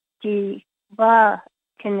the Ra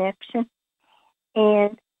connection,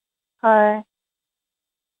 and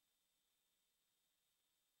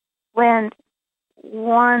when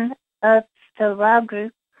one of the Ra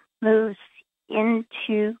group moves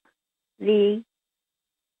into the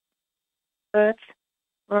earth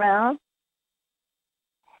realm,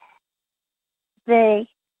 they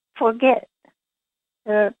forget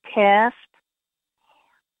their past.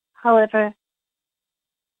 However,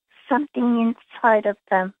 something inside of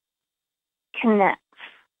them connects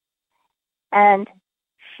and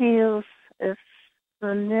feels a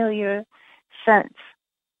familiar sense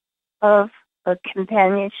of a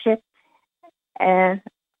companionship and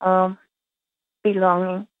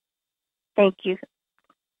belonging. Thank you.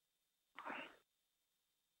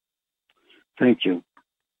 Thank you.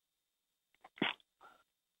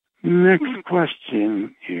 Next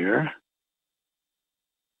question here.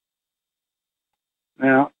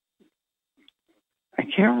 Now, I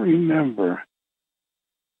can't remember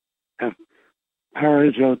if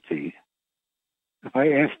Parajoti, if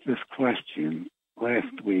I asked this question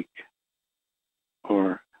last week,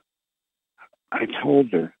 or I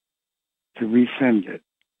told her to resend it.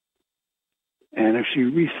 And if she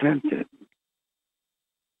resent it,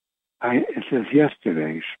 it says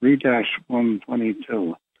yesterday,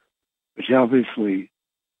 3-122, which obviously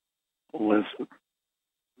was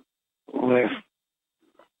last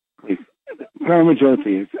week.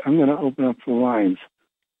 Paramajoti, I'm going to open up the lines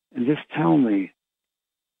and just tell me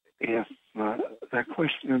if that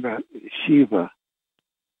question about Shiva,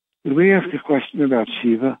 did we ask a question about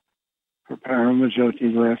Shiva for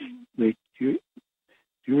Paramajoti last week? Do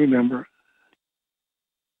you remember?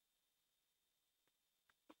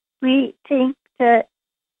 We think that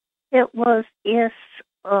it was yes,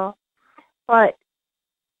 but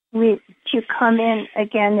to come in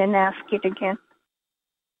again and ask it again.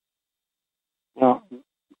 Well,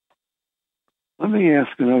 let me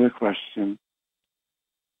ask another question.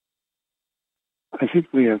 I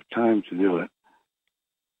think we have time to do it.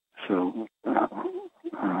 So,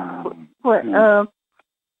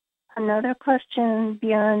 another question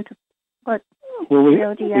beyond what? Well, we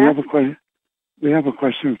have a question. We have a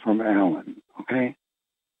question from Alan, okay?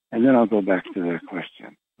 And then I'll go back to that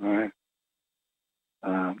question, all right?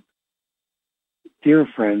 Dear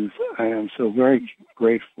friends, I am so very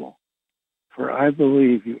grateful, for I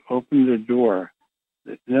believe you opened a door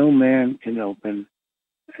that no man can open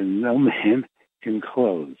and no man in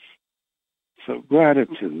clothes. So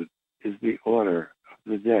gratitude is the order of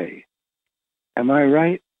the day. Am I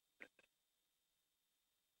right?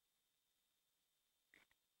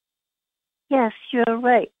 Yes, you're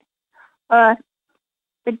right. The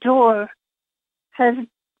door has,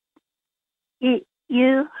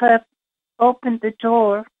 you have opened the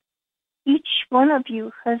door. Each one of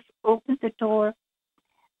you has opened the door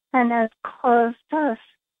and has caused us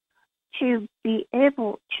to be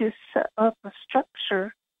able to set up a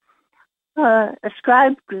structure, a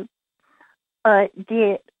scribe group that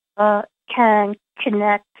can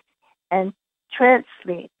connect and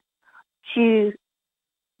translate to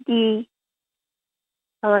the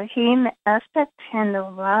Elohim aspect and the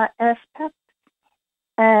Ra aspect,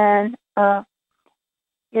 and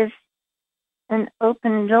is an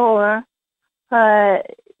open door to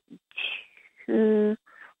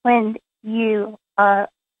when you are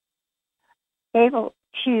able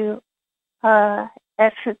to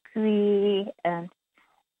ethically and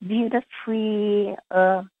beautifully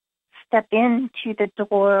step into the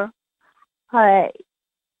door.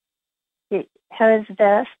 It has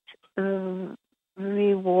vast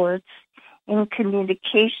rewards in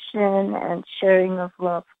communication and sharing of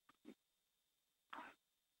love.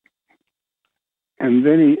 And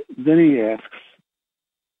then he asks,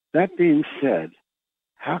 that being said,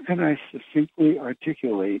 how can I succinctly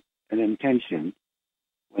articulate an intention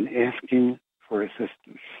when asking for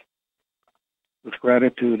assistance? With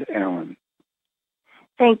gratitude, Alan.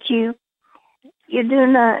 Thank you. You do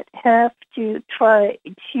not have to try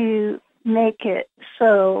to make it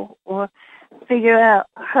so or figure out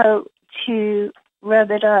how to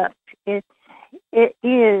rev it up. It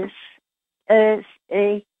is as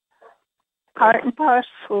a part and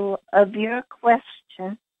parcel of your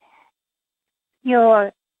question,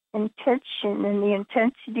 your intention and the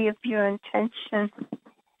intensity of your intention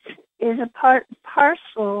is a part and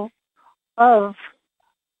parcel of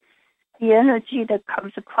the energy that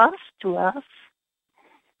comes across to us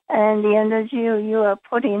and the energy you are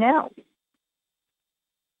putting out.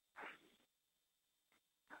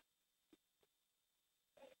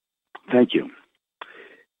 Thank you.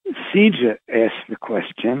 Sija asked the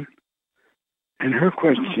question, and her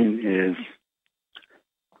question is,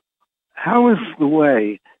 how is the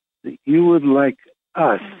way that you would like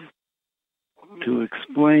us to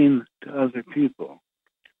explain to other people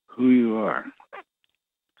who you are?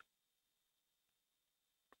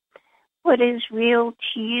 What is real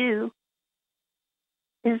to you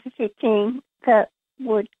is the thing that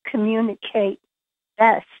would communicate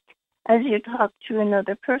best as you talk to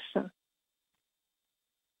another person.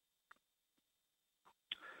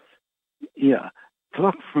 Yeah,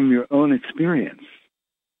 talk from your own experience.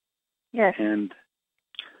 Yes. And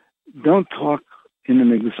don't talk in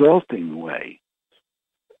an exalting way.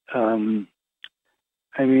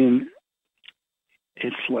 I mean,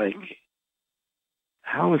 it's like,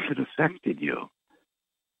 how has it affected you?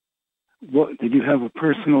 What did you have a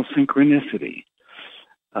personal synchronicity?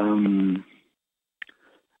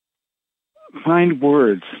 Find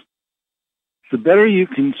words. The better you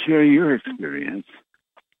can share your experience,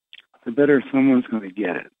 the better someone's going to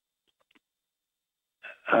get it.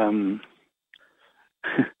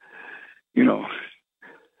 You know,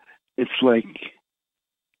 it's like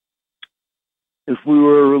if we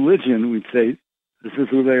were a religion, we'd say, this is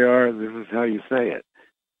who they are, this is how you say it.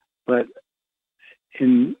 But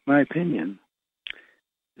in my opinion,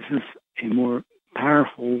 this is a more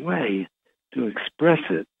powerful way to express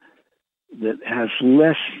it that has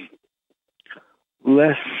less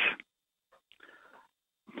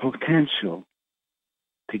potential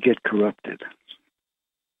to get corrupted.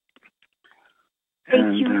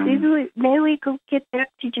 Thank you. May we go get back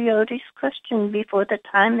to Jyoti's question before the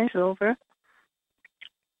time is over?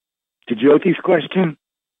 To Jyoti's question?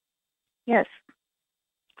 Yes.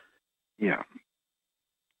 Yeah.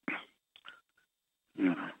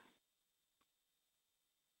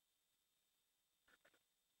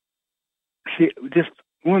 See, just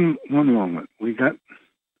one moment. We got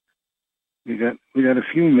a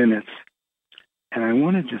few minutes, and I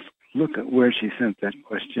want to just look at where she sent that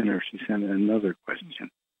question, or she sent another question.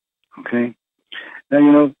 Okay? Now,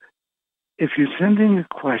 you know, if you're sending a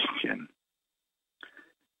question,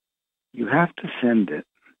 you have to send it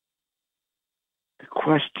to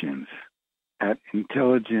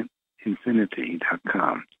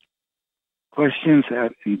questions@intelligentinfinity.com.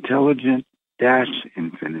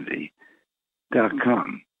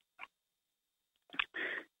 Questions@intelligent-infinity.com.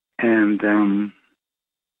 And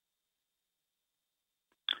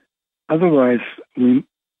otherwise,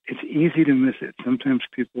 it's easy to miss it. Sometimes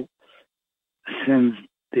people send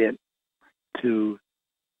it to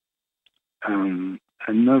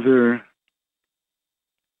another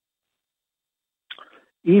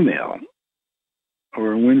email,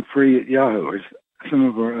 or Winfrey at Yahoo, or some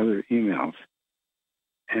of our other emails,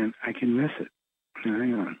 and I can miss it.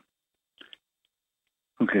 Hang on.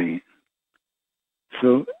 Okay.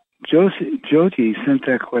 So Jyoti sent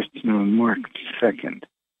that question on March 2nd.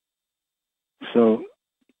 So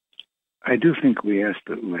I do think we asked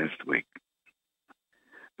it last week.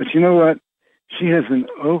 But you know what? She has an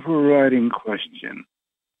overriding question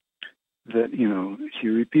that, she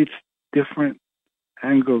repeats different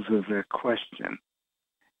angles of that question.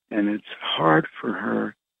 And it's hard for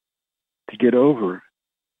her to get over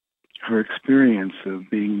her experience of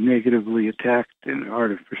being negatively attacked in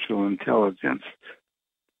artificial intelligence.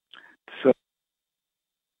 So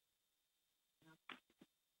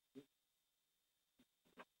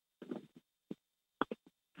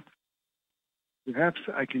perhaps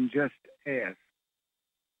I can just ask.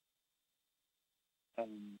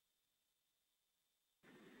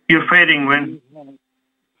 You're fading, Wynn.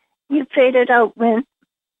 You faded out, Wynn.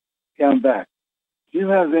 Yeah, I'm back. Do you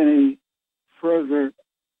have any further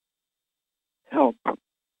help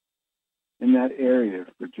in that area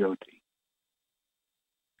for Jyoti?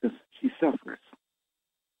 Because she suffers.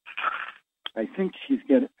 I think she's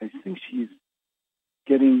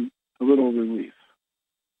getting a little relief,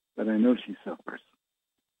 but I know she suffers.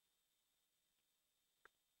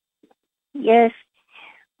 Yes,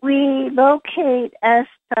 we locate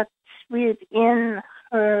aspects within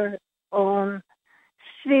her own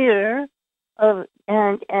sphere of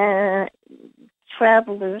and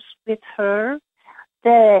travelers with her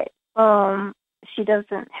that she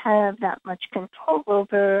doesn't have that much control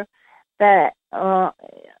over, that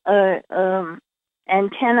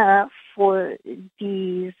antenna for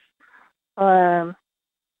these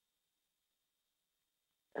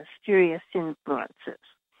mysterious influences.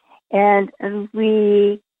 And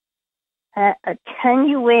we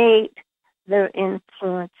attenuate their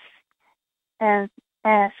influence and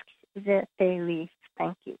ask that they leave.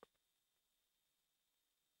 Thank you.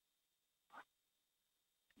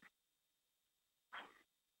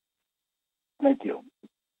 Thank you.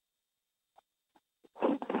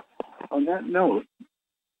 On that note,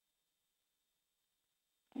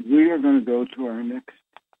 we are going to go to our next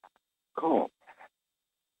call.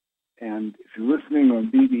 And if you're listening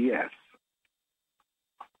on BBS,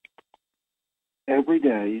 every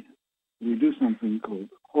day we do something called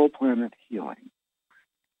Whole Planet Healing.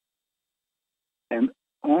 And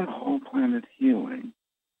on Whole Planet Healing,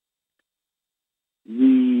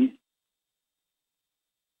 it's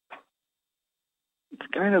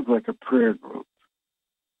kind of like a prayer group.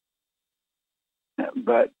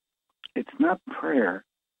 But it's not prayer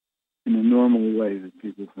in the normal way that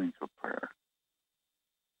people think of prayer.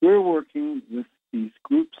 We're working with these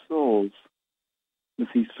group souls, with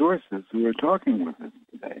these sources who are talking with us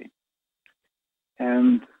today.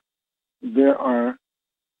 And there are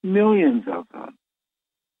millions of them.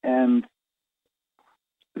 And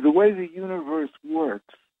the way the universe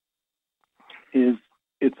works is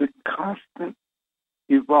it's a constant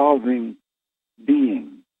evolving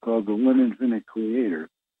being called the One Infinite Creator.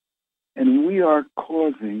 And we are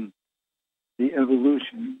causing the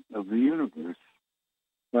evolution of the universe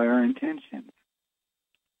by our intentions.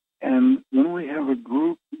 And when we have a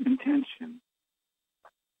group intention,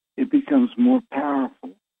 it becomes more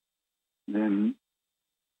powerful than,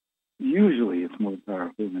 usually it's more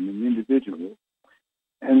powerful than an individual.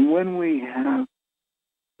 And when we have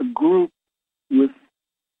a group with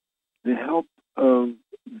the help of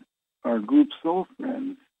our group soul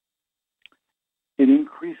friends, it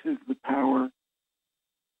increases the power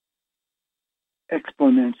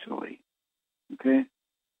exponentially. Okay?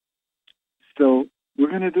 So we're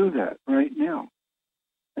going to do that right now.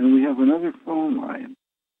 And we have another phone line.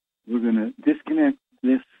 We're going to disconnect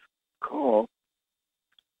this call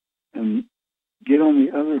and get on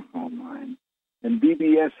the other phone line. And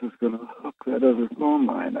BBS is going to hook that other phone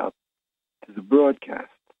line up to the broadcast.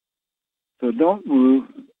 So don't move,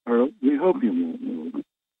 or we hope you won't move,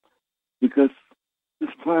 because this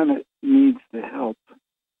planet needs the help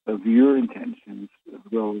of your intentions as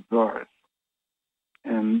well as ours.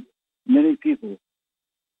 And many people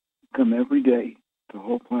come every day to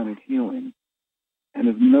Whole Planet Healing and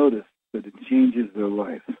have noticed that it changes their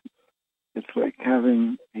life. It's like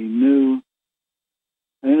having a new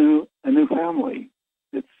family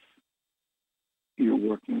that you're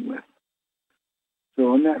working with.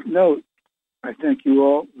 So on that note, I thank you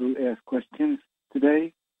all who asked questions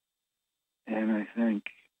today, and I thank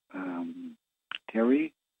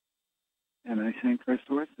Terry, and I thank our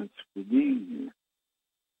sources for being here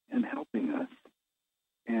and helping us.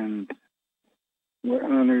 And we're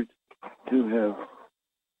honored to have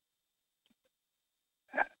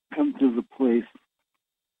come to the place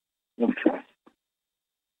of trust.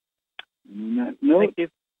 And on that note, Thank you.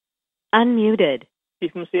 Unmuted.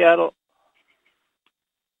 Steve from Seattle.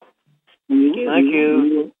 Thank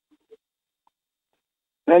you.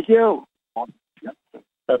 Thank you.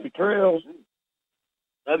 Happy trails.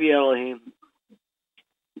 Love you, Elohim.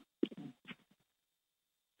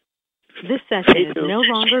 This session is no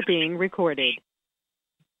longer being recorded.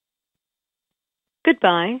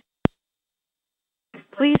 Goodbye.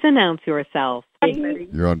 Please announce yourself.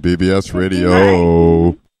 You're on BBS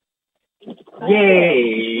Radio.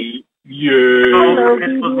 Yay! Hello,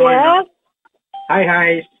 BBS.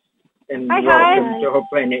 Hi. And Hi. welcome to Hope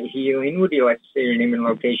Planet Healing. Would you like to say your name and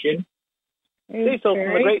location? Cecil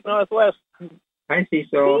from the Great Northwest. Hi,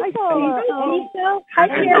 Cecil. Hi, Cecil. Hi,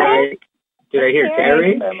 And Terry. did I hear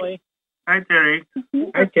Terry? Family. Hi, Terry.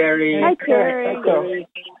 Hi, Terry. Hi, Terry.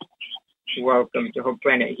 Welcome to Hope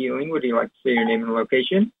Planet Healing. Would you like to say your name and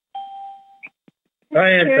location?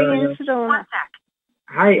 Hi, Terry in Sedona.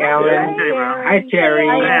 Hi, Alan. Hi, Terry.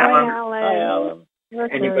 Hi, Alan.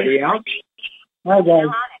 Anybody else? Hi, guys.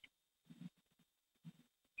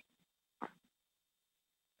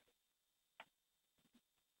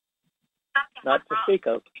 Not to speak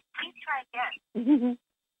of. Please try again.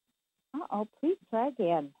 Uh-oh, please try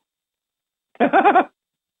again.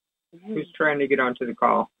 Who's trying to get onto the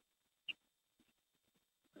call?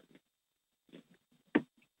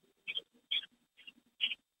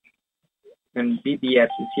 And BBS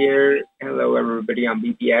is here. Hello, everybody on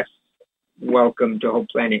BBS. Welcome to Hope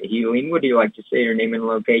Planet Healing. Would you like to say your name and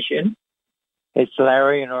location? It's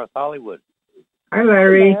Larry in North Hollywood. Hi,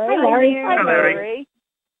 Larry. Hi, Larry. Hi, Larry.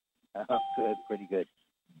 Oh, good. Pretty good.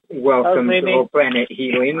 Welcome to Mimi. Hope Planet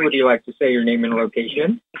Healing. Would you like to say your name and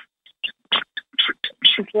location?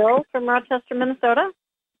 Jill from Rochester, Minnesota.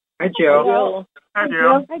 Hi, Jill. Jill. Hi,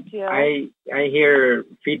 Jill. Hi, Jill. I hear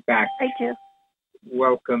feedback. Hi, Jill.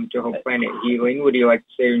 Welcome to Hope Planet Healing. Would you like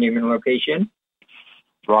to say your name and location?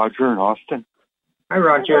 Roger in Austin. Hi,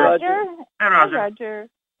 Roger. Hi, Roger. Roger.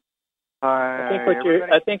 Hi.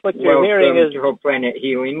 I think what you're hearing Welcome is to Hope Planet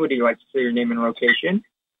Healing. Would you like to say your name and location?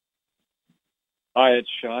 Hi, it's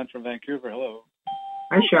Sean from Vancouver. Hello.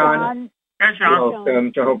 Hi, Sean. Hi, Sean.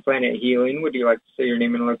 Welcome to Hope Planet Healing. Would you like to say your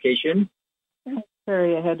name and location?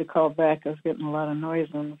 Sorry, I had to call back. I was getting a lot of noise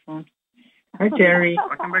on the phone. Hi, Terry.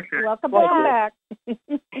 Welcome back, Terry. Welcome back.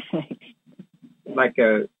 Like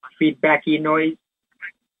a feedbacky noise?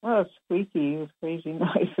 Oh, squeaky. It was crazy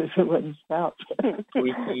noise if it wouldn't stop.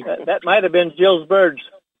 Squeaky. that might have been Jill's birds.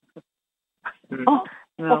 Oh,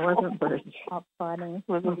 no, it wasn't birds. How funny.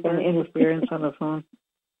 Wasn't any interference on the phone.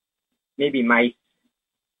 Maybe mice.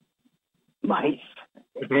 Mice.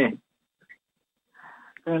 Goodness.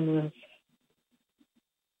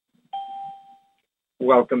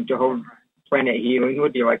 Welcome to Hope Planet Healing.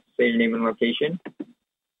 Would you like to say your name and location?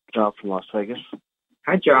 John from Las Vegas.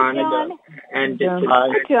 Hi, John. John. And John.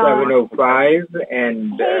 it's John. 7:05,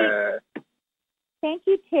 and Thank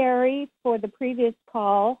you, Terry, for the previous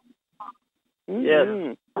call.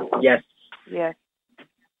 Yes. yes, Yes.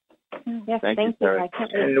 Yes, Thank thank you, you. Terry. I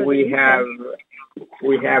can't wait and for we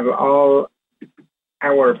the have all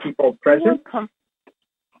our people present. Welcome.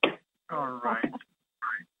 All right.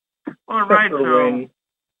 All Except right, for so Wynn.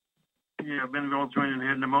 yeah, Ben will join in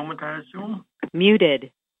here in a moment, I assume.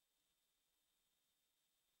 Muted.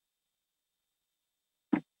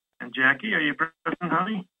 And Jackie, are you present,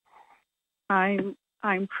 honey?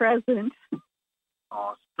 I'm present.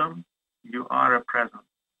 Awesome. You are a present.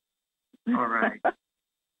 All right.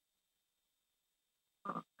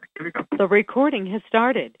 Here we go. The recording has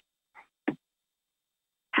started.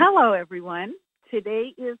 Hello, everyone.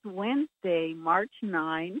 Today is Wednesday, March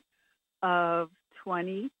 9 of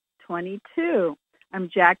 2022. I'm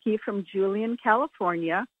Jackie from Julian,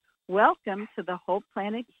 California. Welcome to the Whole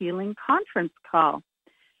Planet Healing Conference Call.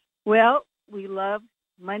 Well, we love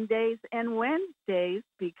Mondays and Wednesdays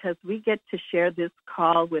because we get to share this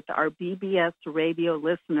call with our BBS radio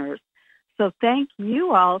listeners. So thank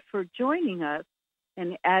you all for joining us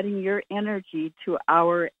and adding your energy to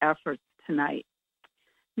our efforts tonight.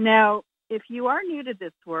 Now, if you are new to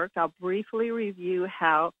this work, I'll briefly review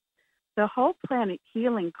how the Whole Planet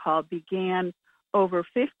Healing Call began over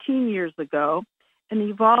 15 years ago and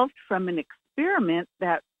evolved from an experiment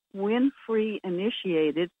that Wynn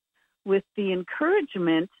initiated with the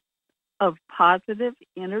encouragement of positive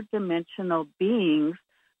interdimensional beings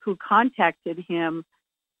who contacted him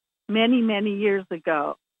many, many years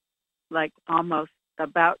ago, like almost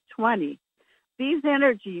about 20. These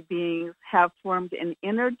energy beings have formed an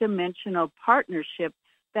interdimensional partnership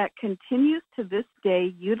that continues to this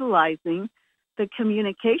day utilizing the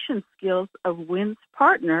communication skills of Wynn's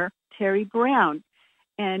partner, Terry Brown.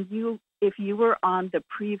 And if you were on the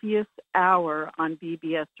previous hour on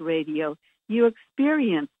BBS Radio, you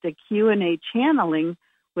experienced a Q&A channeling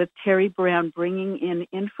with Terry Brown bringing in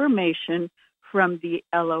information from the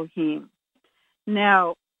Elohim.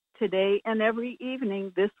 Now, today and every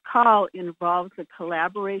evening, this call involves a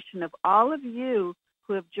collaboration of all of you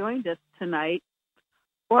who have joined us tonight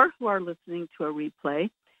or who are listening to a replay,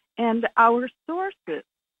 and our sources,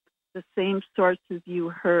 the same sources you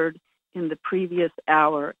heard in the previous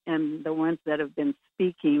hour and the ones that have been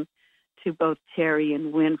speaking to both Terry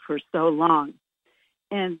and Wynn for so long.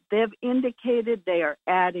 And they've indicated they are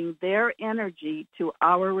adding their energy to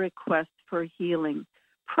our request for healing,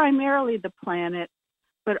 primarily the planet,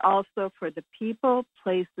 but also for the people,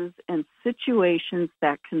 places, and situations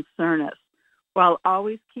that concern us, while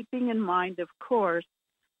always keeping in mind, of course,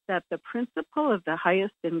 that the principle of the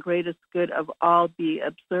highest and greatest good of all be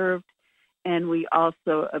observed, and we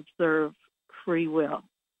also observe free will.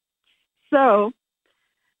 So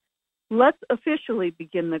let's officially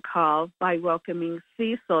begin the call by welcoming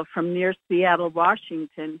Cecil from near Seattle,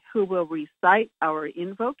 Washington, who will recite our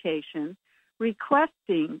invocation,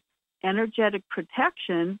 requesting energetic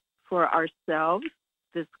protection for ourselves,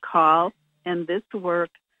 this call, and this work,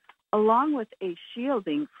 along with a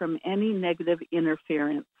shielding from any negative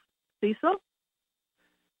interference. Cecil?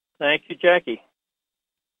 Thank you, Jackie.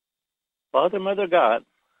 Father, Mother, God,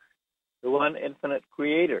 the one infinite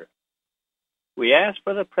creator, we ask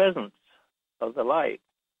for the presence of the light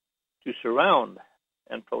to surround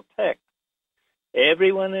and protect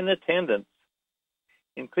everyone in attendance,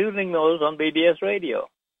 including those on BBS Radio.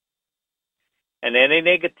 And any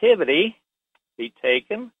negativity be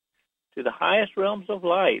taken to the highest realms of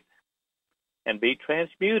light and be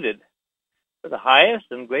transmuted for the highest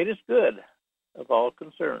and greatest good of all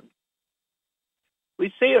concerned.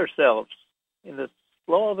 We see ourselves in this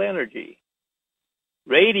flow of energy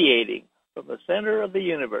radiating from the center of the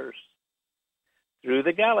universe through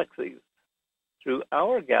the galaxies, through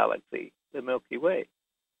our galaxy, the Milky Way,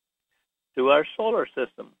 through our solar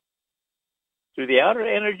system, through the outer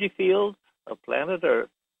energy fields of planet Earth,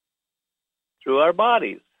 through our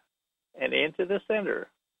bodies, and into the center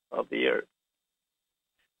of the Earth.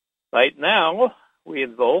 Right now, we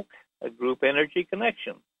invoke a group energy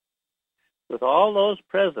connection with all those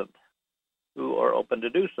present who are open to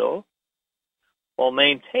do so, while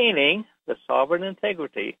maintaining the sovereign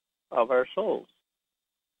integrity of our souls.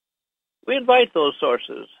 We invite those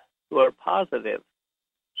sources who are positive,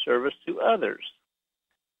 service to others,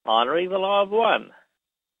 honoring the law of one,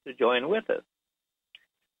 to join with us.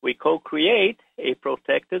 We co-create a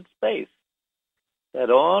protected space that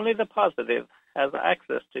only the positive has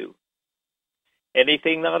access to.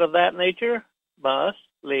 Anything not of that nature must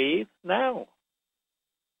leave now.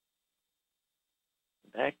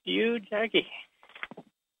 Back to you, Jackie.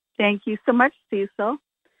 Thank you so much, Cecil.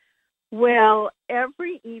 Well,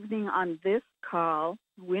 every evening on this call,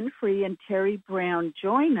 Winfrey and Terry Brown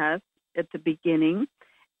join us at the beginning,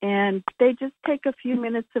 and they just take a few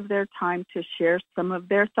minutes of their time to share some of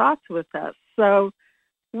their thoughts with us. So,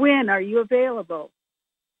 Wynn, are you available?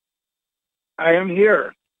 I am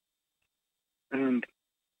here. And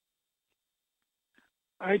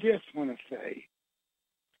I just want to say,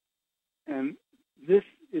 and this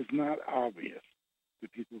is not obvious to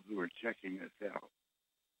people who are checking this out,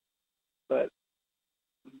 but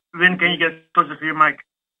Wynn, can you get closer to your mic?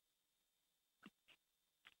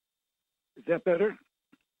 Is that better?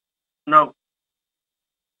 No.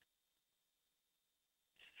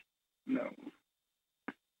 No.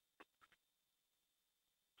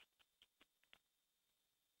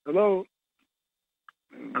 Hello?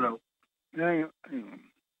 Hello. Hang on.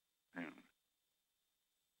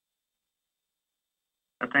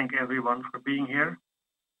 I thank everyone for being here.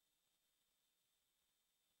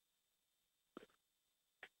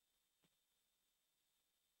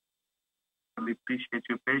 We appreciate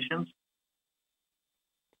your patience.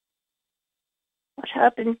 What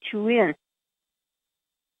happened to Wynn?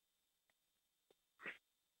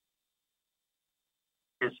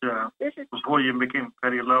 His volume became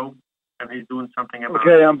very low, and he's doing something about it.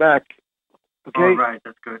 Okay, I'm back. Okay? All right,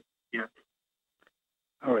 that's good. Yeah.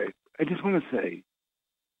 All right. I just want to say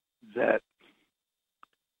that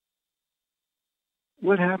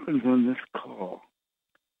what happens on this call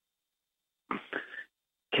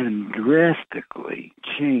can drastically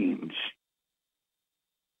change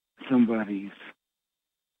somebody's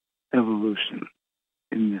evolution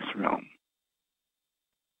in this realm.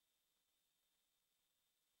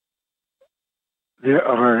 There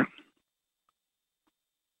are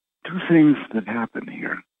two things that happen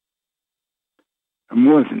here.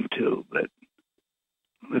 More than two, but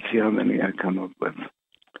let's see how many I come up with.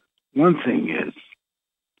 One thing is,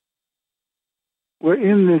 we're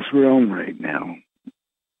in this realm right now,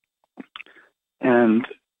 and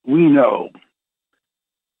we know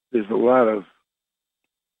there's a lot of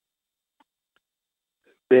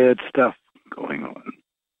bad stuff going on.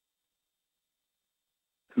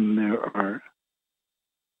 And there are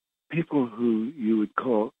people who you would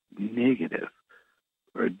call negative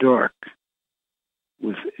or dark,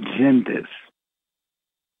 with agendas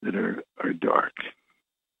that are dark.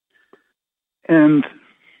 And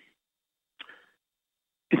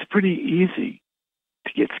it's pretty easy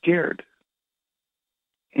to get scared.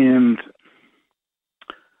 And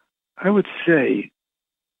I would say,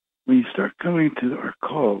 when you start coming to our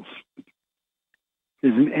calls,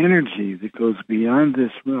 there's an energy that goes beyond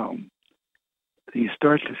this realm that you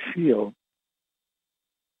start to feel,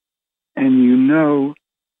 and you know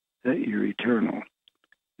that you're eternal,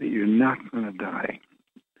 that you're not going to die.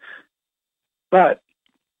 But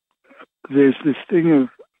there's this thing of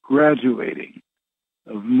graduating,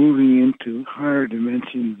 of moving into higher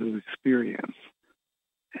dimensions of experience.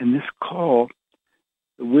 And this call,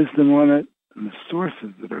 the wisdom on it, and the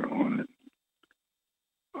sources that are on it,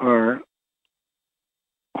 are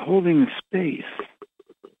holding a space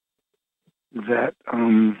that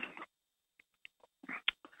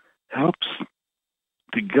helps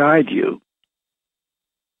to guide you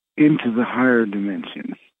into the higher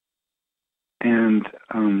dimensions. And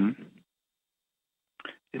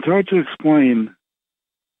it's hard to explain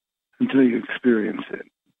until you experience it.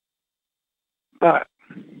 But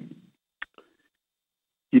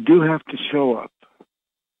you do have to show up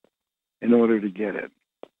in order to get it.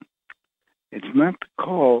 It's not the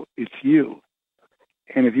call, it's you.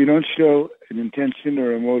 And if you don't show an intention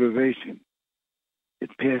or a motivation, it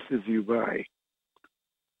passes you by.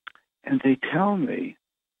 And they tell me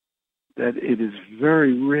that it is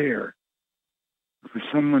very rare for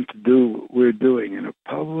someone to do what we're doing in a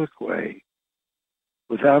public way,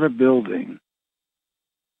 without a building,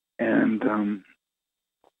 and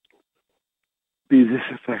be this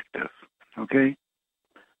effective, okay?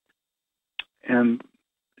 And,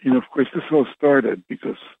 of course, this all started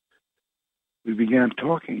because we began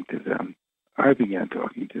talking to them. I began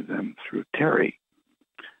talking to them through Terry.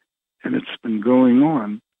 And it's been going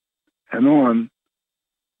on and on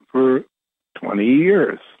for 20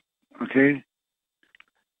 years, okay?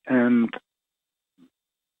 And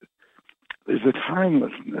there's a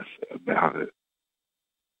timelessness about it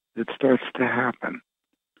that starts to happen.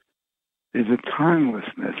 There's a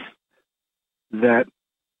timelessness that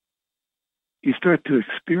you start to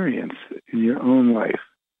experience in your own life.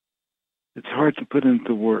 It's hard to put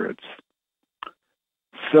into words.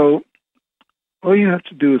 So all you have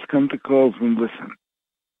to do is come to calls and listen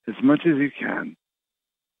as much as you can,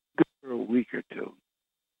 do it for a week or two,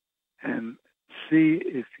 and see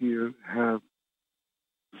if you have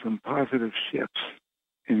some positive shifts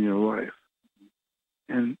in your life.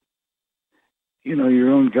 And, your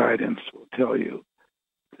own guidance will tell you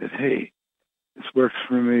that, hey, this works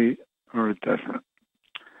for me or it doesn't.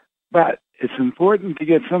 But it's important to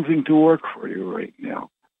get something to work for you right now,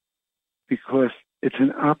 because it's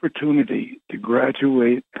an opportunity to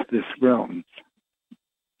graduate this realm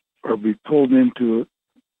or be pulled into,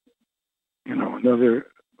 another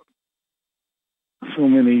so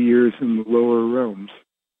many years in the lower realms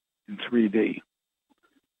in 3D.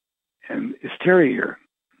 And is Terry here?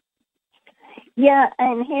 Yeah,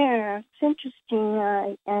 I'm here. It's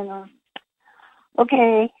interesting.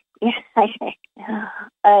 Okay. Yeah.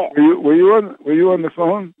 Were you on the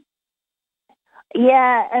phone?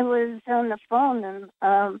 Yeah, I was on the phone, and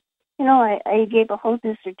I gave a whole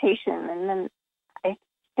dissertation, and then I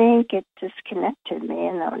think it disconnected me,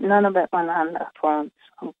 and none of it went on the phone.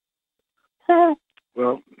 So.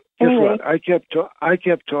 Well, anyway. guess what? I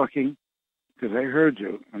kept talking because I heard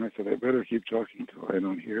you, and I said I better keep talking till I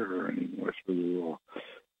don't hear her anymore through the wall.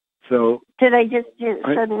 So. Did I just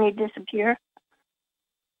suddenly disappear?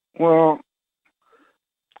 Well,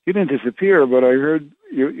 you didn't disappear, but I heard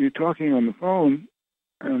you talking on the phone.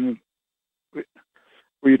 And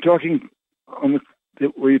were you talking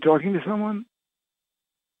Were you talking to someone?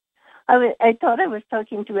 I thought I was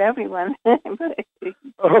talking to everyone. But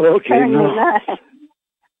okay. No. Not.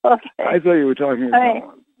 Okay. I thought you were talking to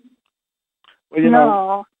someone. Well,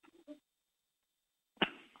 no.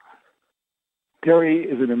 Terry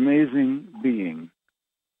is an amazing being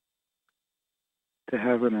to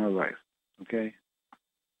have in our life, okay?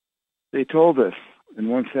 They told us in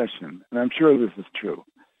one session, and I'm sure this is true,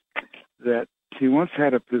 that she once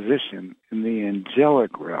had a position in the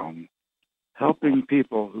angelic realm, helping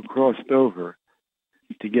people who crossed over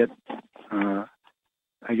to get,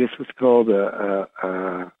 I guess what's called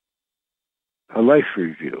a life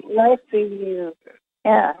review. Life review.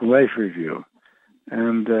 Yeah. Life review.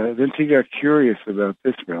 And then she got curious about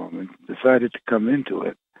this realm and decided to come into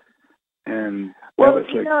it. And well,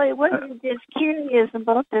 it wasn't just curious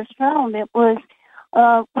about this realm. It was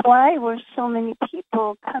why were so many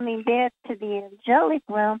people coming back to the angelic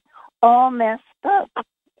realm all messed up?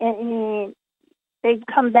 And they'd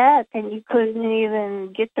come back and you couldn't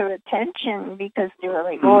even get their attention because they were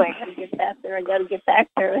like, oh, I got to get back there. I got to get back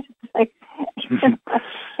there. It's like,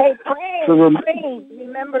 hey, pray,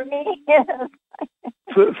 remember me?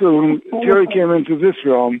 so when Terry came into this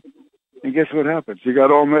realm, and guess what happened? She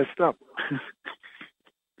got all messed up.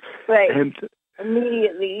 Right. And,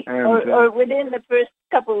 immediately, or within the first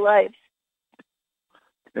couple lives.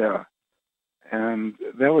 Yeah. And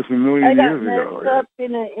that was a million years ago. I got messed up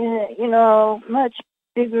in a much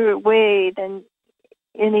bigger way than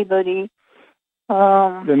anybody.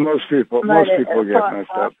 Than most people. Most people get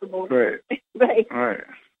messed up. Right. Right.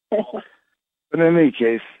 But in any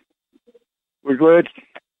case, we're glad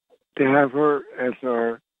to have her as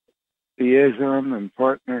our liaison and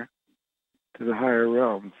partner to the higher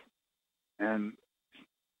realms. And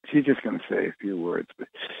she's just going to say a few words. But,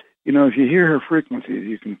 if you hear her frequencies,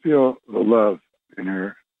 you can feel the love in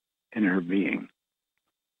her being.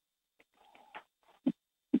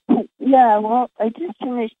 Yeah, well, I just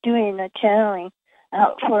finished doing a channeling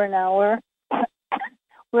out for an hour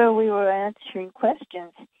where we were answering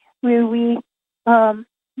questions, where we I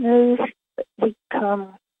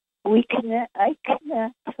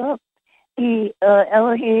connect up the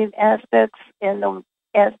Elohim aspects and the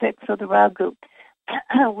aspects of the Ra group.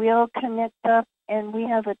 We all connect up, and we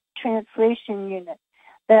have a translation unit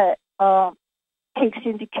that takes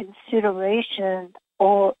into consideration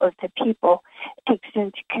all of the people, takes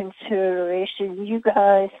into consideration you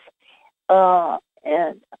guys,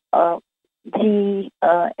 and the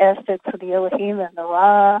aspects of the Elohim and the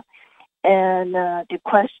Ra, and the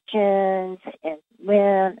questions, and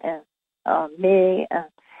Wynn, and me, and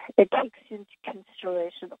it takes into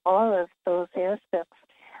consideration all of those aspects.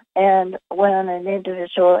 And when an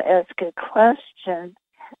individual asks a question,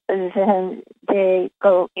 then they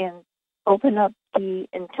go in, open up the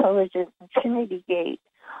intelligent infinity gate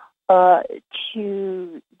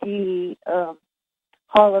to the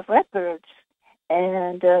Hall of Records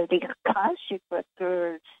and the Akashic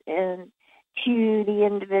Records, and to the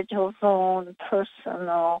individual's own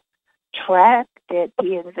personal track that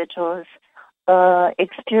the individual is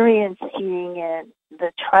experiencing, and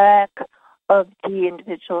the track of the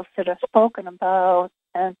individuals that are spoken about,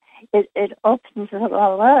 and it opens it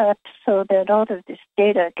all up so that all of this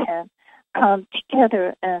data can come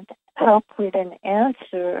together and help with an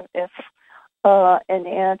answer if an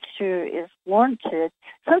answer is warranted.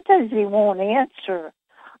 Sometimes they won't answer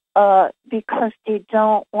because they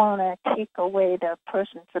don't want to take away the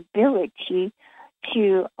person's ability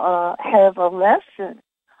to have a lesson.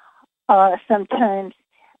 Sometimes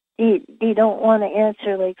they don't want to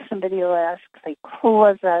answer, like somebody will ask, like, who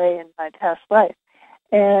was I in my past life?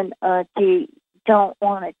 And they don't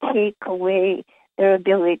want to take away their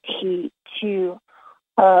ability to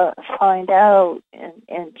find out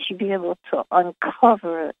and to be able to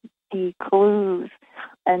uncover the clues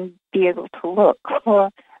and be able to look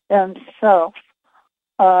for themselves.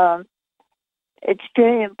 It's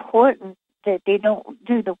very important that they don't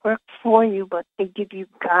do the work for you, but they give you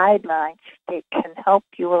guidelines that can help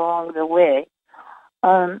you along the way.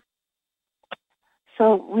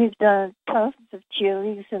 So we've done thousands of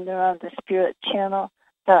cheerleaders, and they're on the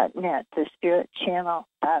spiritchannel.net,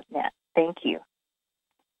 thespiritchannel.net. Thank you.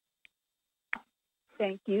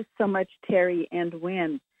 Thank you so much, Terry and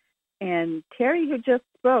Wynn. And Terry, who just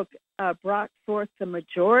spoke, brought forth the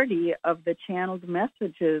majority of the channeled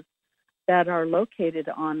messages that are located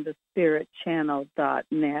on the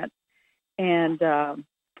spiritchannel.net. And I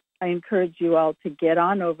encourage you all to get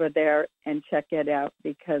on over there and check it out,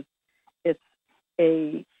 because it's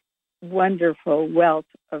a wonderful wealth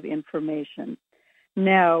of information.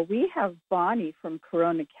 Now, we have Bonnie from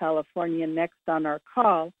Corona, California next on our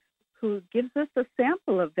call, who gives us a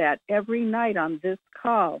sample of that every night on this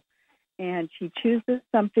call. And she chooses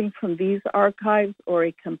something from these archives or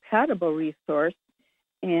a compatible resource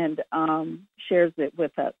and shares it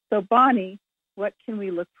with us. So, Bonnie, what can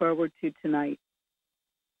we look forward to tonight?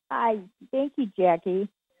 Thank you, Jackie.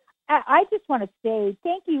 I just want to say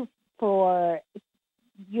thank you for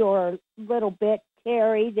your little bit,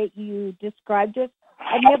 Terry, that you described us.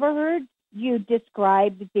 I've never heard you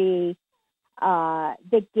describe the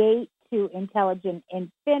the gate to intelligent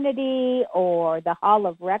infinity or the Hall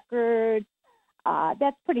of Records.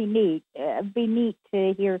 That's pretty neat. It'd be neat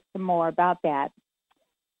to hear some more about that.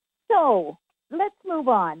 So let's move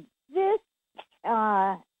on. This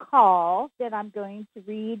call that I'm going to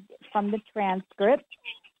read from the transcript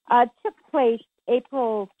took place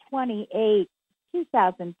April 28,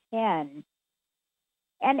 2010.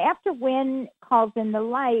 And after Wynn calls in the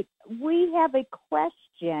light, we have a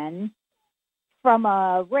question from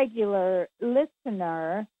a regular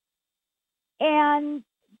listener. And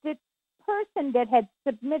the person that had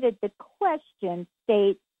submitted the question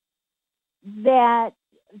states that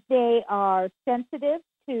they are sensitive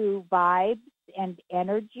to vibes and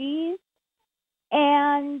energies.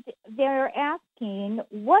 And they're asking,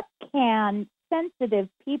 what can sensitive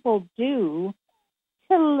people do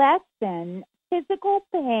to lessen physical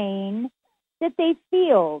pain that they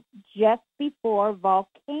feel just before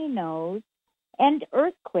volcanoes and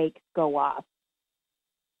earthquakes go off?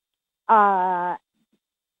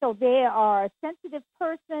 So they are a sensitive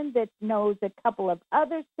person that knows a couple of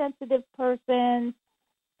other sensitive persons.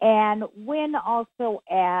 And Wynn also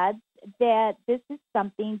adds that this is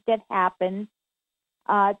something that happens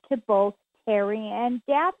to both Terry and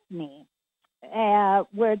Daphne,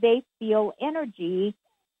 where they feel energy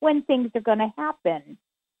when things are going to happen.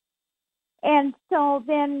 And so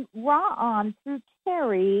then Ra-On through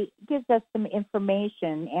Terry gives us some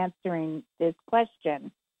information answering this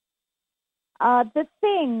question. The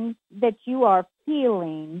things that you are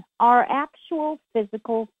feeling are actual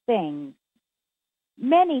physical things.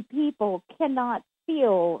 Many people cannot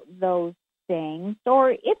feel those things,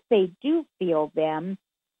 or if they do feel them,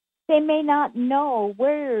 they may not know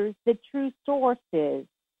where the true source is.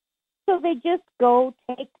 So they just go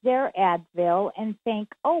take their Advil and think,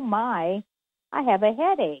 oh my, I have a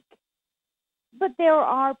headache. But there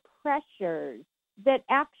are pressures that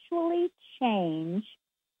actually change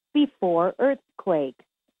before earthquakes.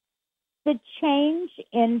 The change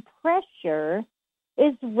in pressure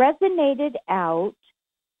is resonated out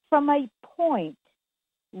from a point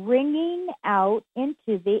ringing out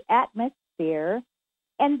into the atmosphere,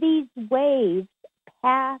 and these waves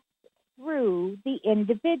pass through the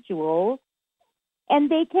individuals, and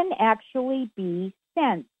they can actually be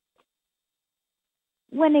sensed.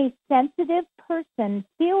 When a sensitive person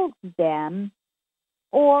feels them,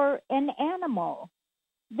 or an animal,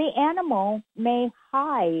 the animal may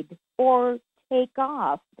hide or take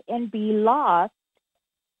off and be lost,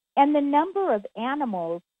 and the number of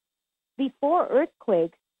animals before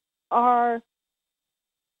earthquakes are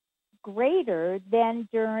greater than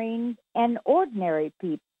during an ordinary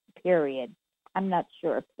period. I'm not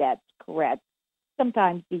sure if that's correct.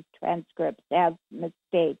 Sometimes these transcripts have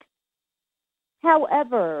mistakes.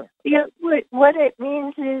 However, what it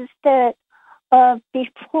means is that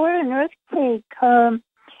before an earthquake,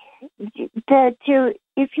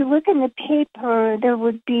 if you look in the paper, there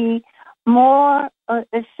would be more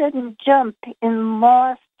a sudden jump in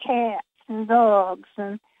lost cats and dogs,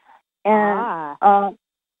 and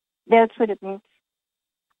that's what it means.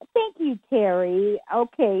 Thank you, Terry.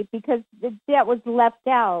 Okay, because that was left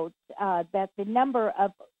out, that the number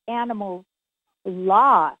of animals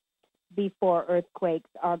lost before earthquakes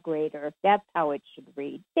are greater. That's how it should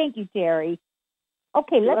read. Thank you, Terry.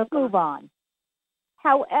 Okay, let's move on.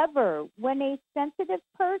 However, when a sensitive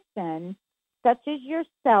person, such as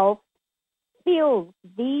yourself, feels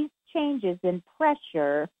these changes in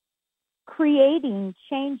pressure, creating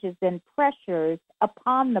changes in pressures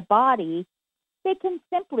upon the body, they can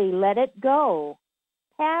simply let it go,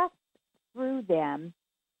 pass through them,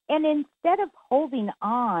 and instead of holding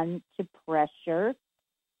on to pressure,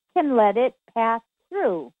 can let it pass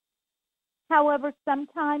through. However,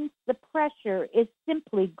 sometimes the pressure is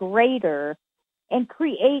simply greater and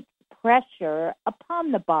creates pressure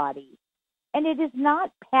upon the body, and it is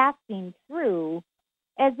not passing through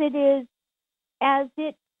as it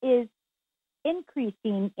is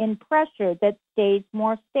increasing in pressure that stays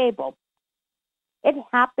more stable. It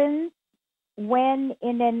happens when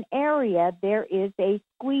in an area there is a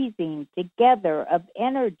squeezing together of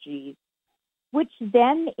energies, which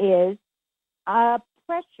then is a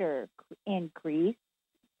pressure increase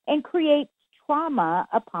and creates trauma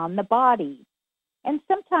upon the body. And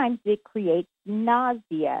sometimes it creates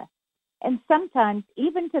nausea, and sometimes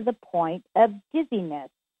even to the point of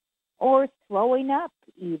dizziness or throwing up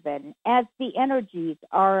even, as the energies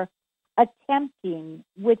are attempting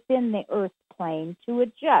within the earth plane to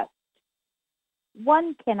adjust.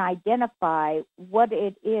 One can identify what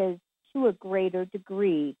it is to a greater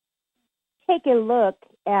degree. Take a look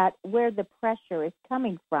at where the pressure is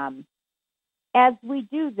coming from. As we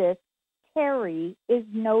do this, Terry is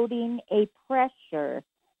noting a pressure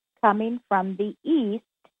coming from the east,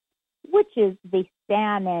 which is the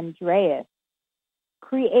San Andreas,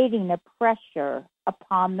 creating a pressure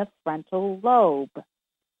upon the frontal lobe.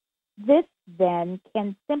 This then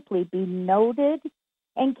can simply be noted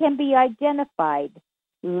and can be identified,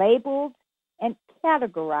 labeled, and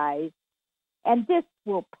categorized, and this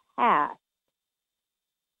will pass.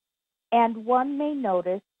 And one may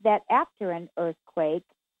notice that after an earthquake,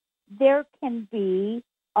 there can be,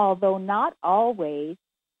 although not always,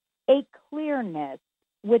 a clearness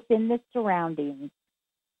within the surroundings,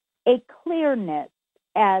 a clearness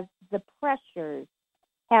as the pressures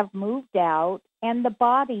have moved out and the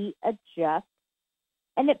body adjusts,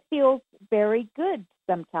 and it feels very good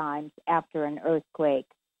sometimes after an earthquake,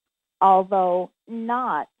 although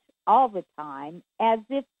not all the time, as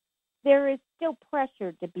if there is still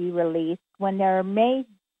pressure to be released when there may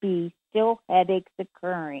be still headaches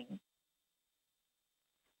occurring.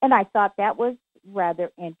 And I thought that was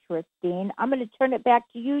rather interesting. I'm going to turn it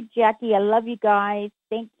back to you, Jackie. I love you guys.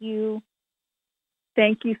 Thank you.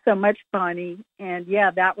 Thank you so much, Bonnie. And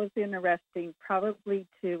yeah, that was interesting, probably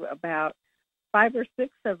to about 5 or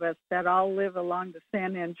 6 of us that all live along the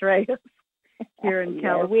San Andreas here in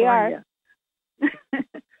California. We are.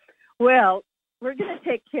 Well, we're going to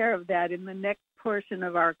take care of that in the next portion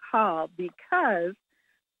of our call because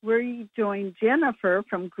we joined Jennifer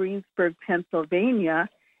from Greensburg, Pennsylvania,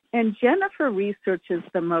 and Jennifer researches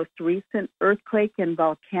the most recent earthquake and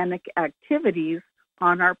volcanic activities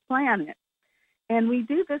on our planet. And we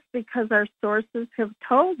do this because our sources have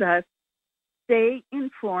told us stay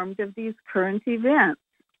informed of these current events.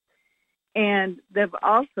 And they've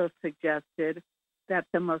also suggested that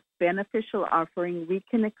the most beneficial offering we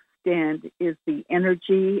can extend is the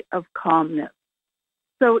energy of calmness.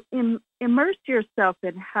 So immerse yourself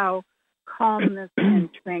in how calmness and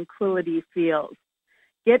tranquility feels.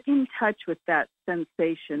 Get in touch with that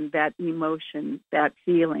sensation, that emotion, that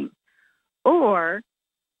feeling. Or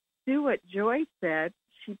do what Joy said.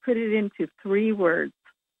 She put it into 3 words: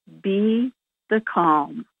 be the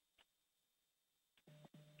calm.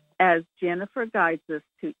 As Jennifer guides us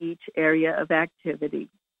to each area of activity.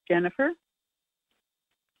 Jennifer?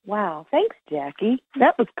 Wow, thanks, Jackie.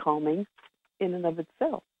 That was calming in and of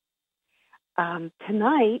itself.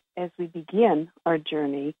 Tonight, as we begin our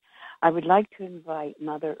journey, I would like to invite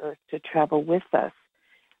Mother Earth to travel with us.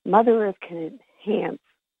 Mother Earth can enhance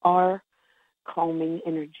our calming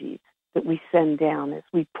energies that we send down as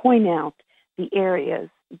we point out the areas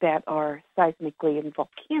that are seismically and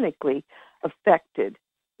volcanically affected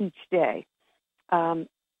each day. The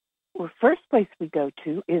first place we go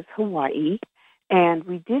to is Hawaii, and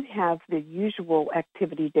we did have the usual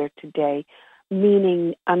activity there today,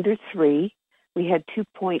 meaning under 3. We had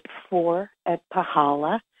 2.4 at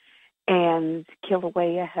Pahala, and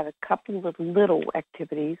Kilauea had a couple of little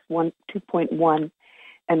activities, 2.1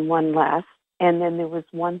 and 1 less, and then there was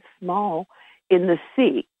 1 small in the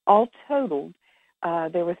sea. All totaled,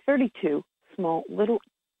 there were 32 small little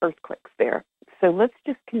earthquakes there. So let's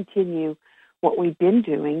just continue what we've been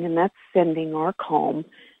doing, and that's sending our calm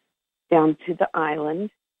down to the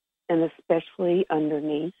island, and especially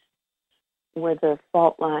underneath where the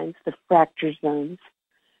fault lines, the fracture zones,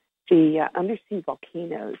 the undersea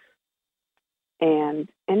volcanoes, and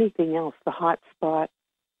anything else, the hot spot,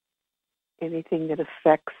 anything that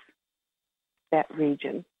affects that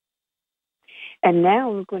region. And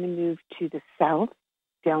now we're going to move to the south,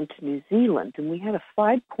 down to New Zealand, and we had a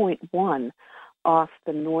 5.1 off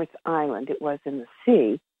the North Island. It was in the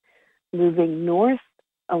sea. Moving north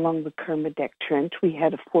along the Kermadec Trench, we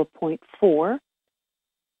had a 4.4,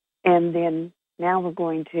 and then now we're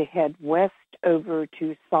going to head west over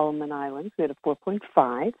to Solomon Islands. We had a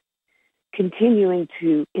 4.5. Continuing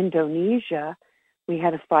to Indonesia, we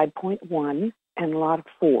had a 5.1 and a lot of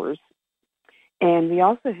 4s. And we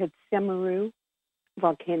also had Semeru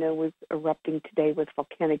volcano was erupting today with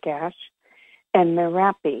volcanic ash, and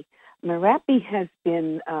Merapi. Merapi has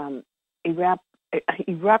been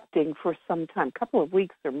erupting for some time, a couple of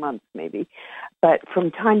weeks or months maybe, but from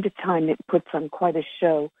time to time it puts on quite a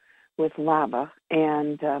show with lava.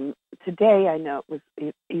 And today I know it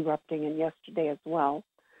was erupting, and yesterday as well.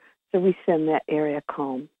 So we send that area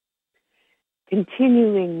calm.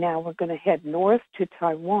 Continuing now, we're going to head north to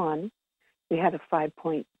Taiwan. We had a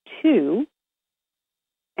 5.2,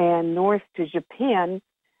 and north to Japan,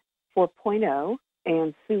 4.0,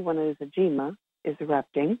 and Suwano-Zajima is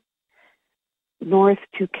erupting. North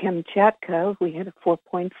to Kamchatka, we had a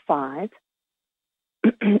 4.5.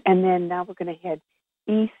 And then now we're going to head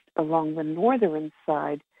east along the northern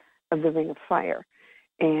side of the Ring of Fire.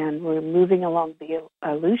 and we're moving along the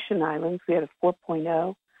Aleutian Islands. We had a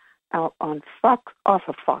 4.0 out on off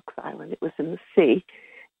of Fox Island. It was in the sea.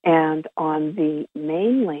 And on the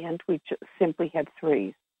mainland, we just simply had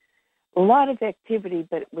 3s. A lot of activity,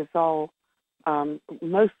 but it was all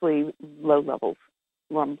mostly low levels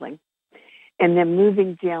rumbling. And then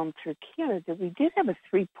moving down through Canada, we did have a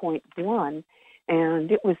 3.1,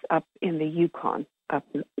 and it was up in the Yukon,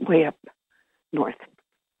 way up north.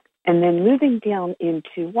 And then moving down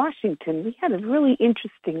into Washington, we had a really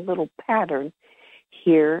interesting little pattern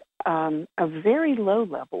here of very low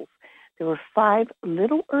levels. There were 5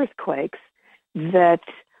 little earthquakes that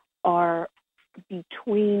are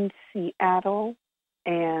between Seattle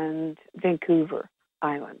and Vancouver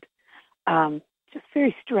Island. Just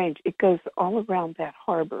very strange. It goes all around that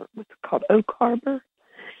harbor, what's called Oak Harbor.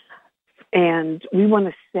 And we want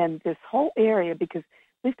to send this whole area because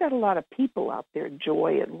we've got a lot of people out there,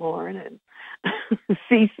 Joy and Lauren and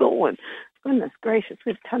Cecil, and goodness gracious,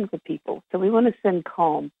 we have tons of people. So we want to send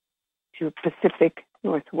calm to Pacific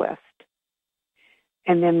Northwest.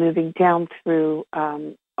 And then moving down through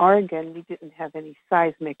Oregon, we didn't have any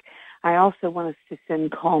seismic. I also want us to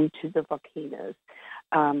send calm to the volcanoes,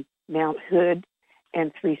 Mount Hood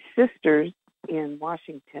and Three Sisters in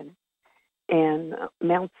Washington, and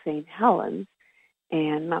Mount St. Helens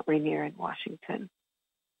and Mount Rainier in Washington.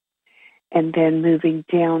 And then moving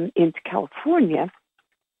down into California,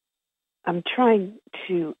 I'm trying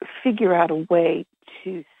to figure out a way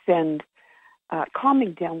to send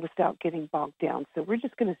calming down without getting bogged down. So we're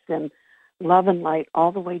just going to send love and light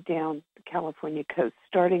all the way down the California coast,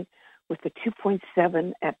 starting with the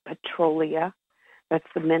 2.7 at Petrolia. That's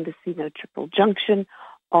the Mendocino Triple Junction,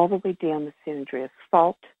 all the way down the San Andreas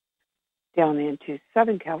Fault, down into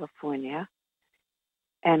Southern California.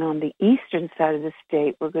 And on the eastern side of the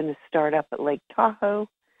state, we're going to start up at Lake Tahoe,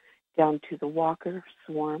 down to the Walker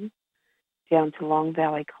Swarm, down to Long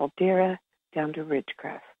Valley Caldera, down to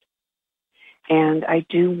Ridgecrest. And I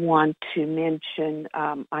do want to mention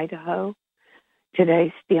Idaho.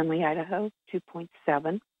 Today, Stanley, Idaho,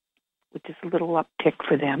 2.7, which is a little uptick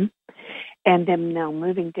for them. And then now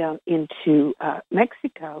moving down into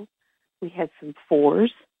Mexico, we had some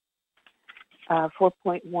 4s,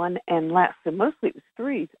 4.1 and less. So mostly it was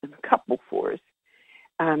 3s and a couple 4s.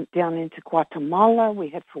 Down into Guatemala, we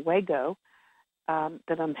had Fuego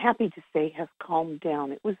that I'm happy to say has calmed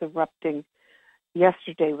down. It was erupting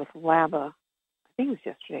yesterday with lava. I think it was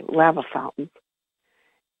yesterday, lava fountains.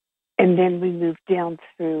 And then we moved down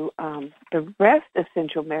through the rest of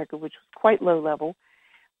Central America, which was quite low level.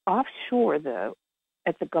 Offshore, though,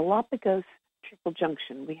 at the Galapagos Triple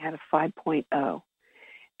Junction, we had a 5.0.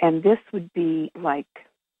 And this would be like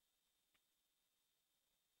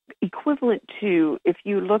equivalent to, if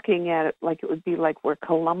you're looking at it, like it would be like where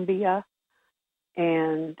Colombia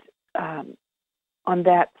and on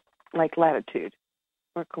that like latitude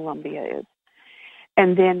where Colombia is.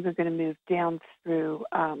 And then we're going to move down through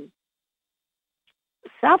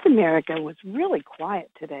South America was really quiet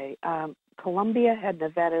today. Colombia had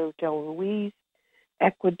Nevado del Ruiz.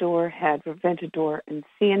 Ecuador had Reventador and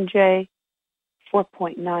Sanjay.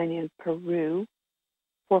 4.9 in Peru.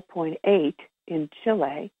 4.8 in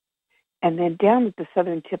Chile. And then down at the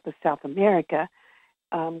southern tip of South America,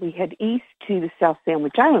 we had east to the South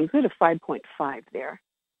Sandwich Islands. We had a 5.5 there.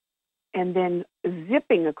 And then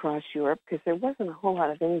zipping across Europe, because there wasn't a whole lot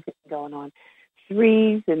of anything going on,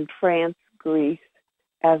 3s in France, Greece,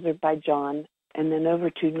 Azerbaijan, and then over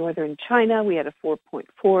to northern China, we had a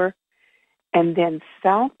 4.4. And then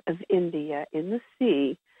south of India in the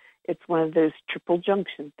sea, it's one of those triple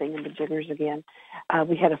junction thingamajiggers again,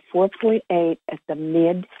 we had a 4.8 at the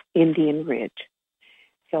mid-Indian Ridge.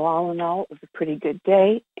 So all in all, it was a pretty good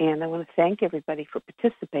day, and I want to thank everybody for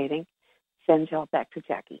participating. Send y'all back to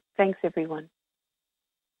Jackie. Thanks, everyone.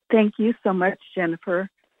 Thank you so much, Jennifer.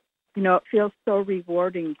 You know, it feels so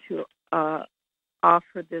rewarding to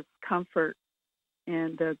offer this comfort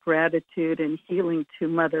and gratitude and healing to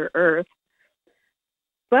Mother Earth.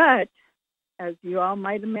 But as you all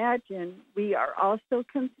might imagine, we are also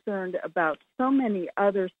concerned about so many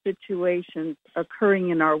other situations occurring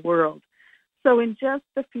in our world. So in just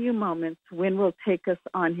a few moments, Wynn will take us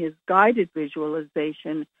on his guided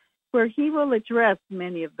visualization where he will address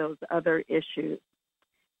many of those other issues.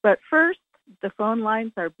 But first, the phone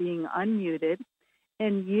lines are being unmuted,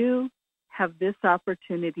 and you have this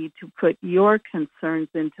opportunity to put your concerns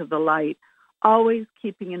into the light, always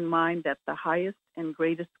keeping in mind that the highest and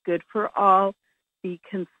greatest good for all be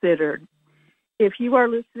considered. If you are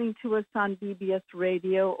listening to us on BBS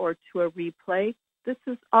Radio or to a replay, this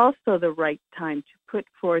is also the right time to put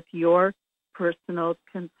forth your personal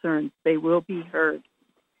concerns. They will be heard.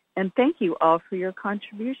 And thank you all for your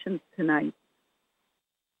contributions tonight.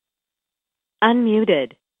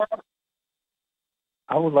 Unmuted.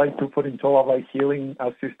 I would like to put into all of our healing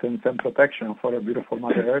assistance and protection for a beautiful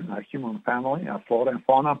Mother Earth, our human family, our flora and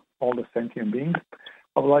fauna, all the sentient beings.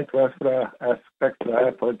 I would like to ask for extra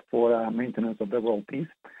effort for maintenance of the world peace,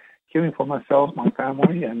 healing for myself, my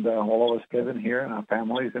family, and all of us present here, and our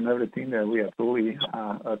families and everything, that we are truly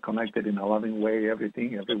connected in a loving way,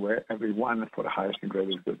 everything, everywhere, everyone, for the highest and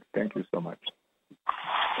greatest good. Thank you so much.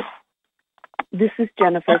 This is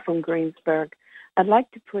Jennifer from Greensburg. I'd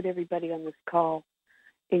like to put everybody on this call,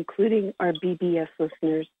 including our BBS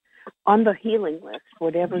listeners, on the healing list,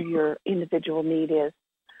 whatever your individual need is.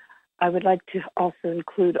 I would like to also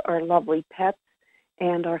include our lovely pets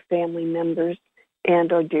and our family members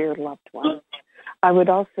and our dear loved ones. I would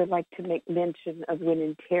also like to make mention of Wynn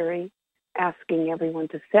and Terry, asking everyone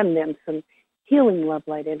to send them some healing love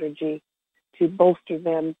light energy to bolster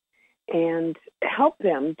them and help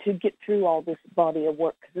them to get through all this body of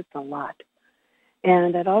work, because it's a lot.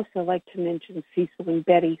 And I'd also like to mention Cecil and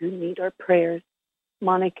Betty, who need our prayers,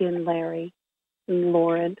 Monica and Larry and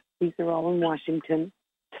Lauren, these are all in Washington,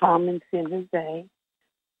 Tom and San Jose,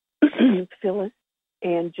 Phyllis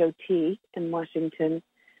and Joe T. in Washington,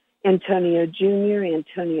 Antonio Jr.,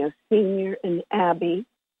 Antonio Sr., and Abby,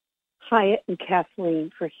 Hyatt and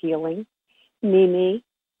Kathleen for healing, Mimi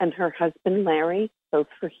and her husband Larry, both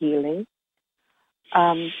for healing,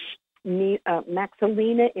 Maxalina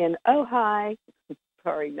in Ojai,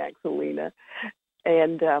 sorry, Maxalina,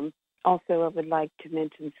 and also I would like to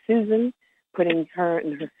mention Susan, putting her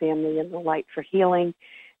and her family in the light for healing,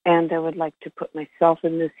 and I would like to put myself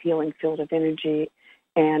in this healing field of energy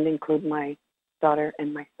and include my daughter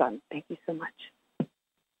and my son. Thank you so much.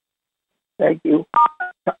 Thank you.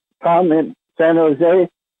 Tom in San Jose,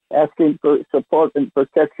 asking for support and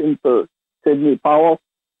protection for Sidney Powell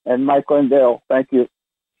and Mike Lindell. Thank you.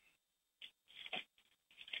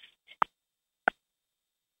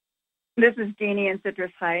 This is Jeannie in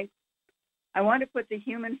Citrus Heights. I want to put the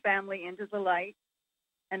human family into the light,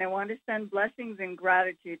 and I want to send blessings and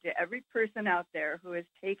gratitude to every person out there who is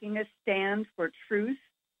taking a stand for truth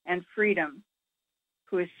and freedom,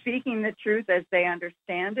 who is speaking the truth as they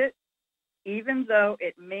understand it, even though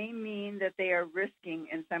it may mean that they are risking,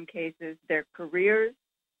 in some cases, their careers,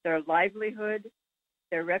 their livelihood,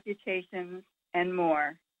 their reputations, and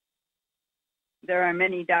more. There are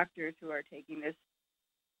many doctors who are taking this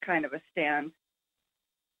kind of a stand.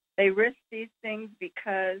 They risk these things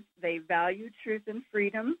because they value truth and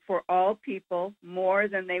freedom for all people more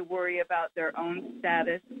than they worry about their own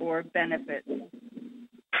status or benefits.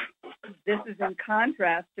 This is in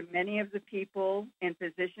contrast to many of the people in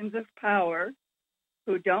positions of power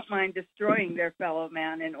who don't mind destroying their fellow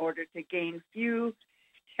man in order to gain few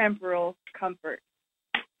temporal comforts.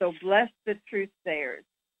 So bless the truth sayers.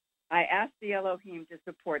 I ask the Elohim to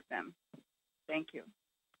support them. Thank you.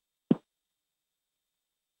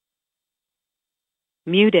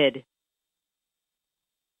 Muted.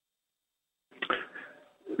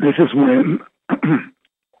 This is Wynn.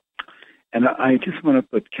 And I just want to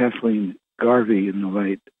put Kathleen Garvey in the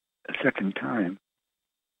light a second time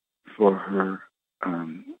for her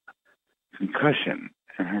concussion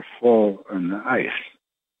and her fall on the ice.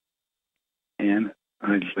 And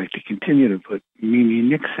I'd like to continue to put Mimi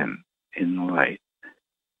Nixon in the light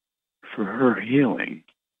for her healing.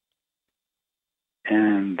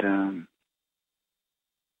 And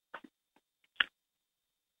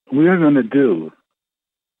we are going to do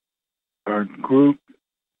our group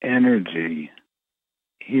energy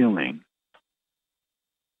healing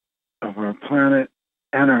of our planet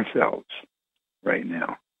and ourselves right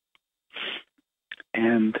now.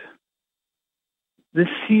 And this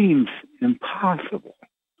seems impossible.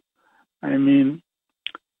 I mean,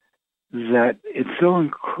 that it's so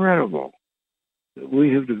incredible that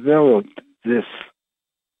we have developed this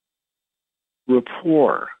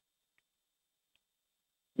rapport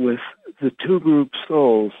with the two group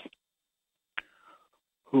souls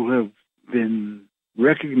who have been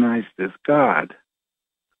recognized as God,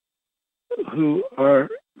 who are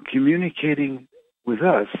communicating with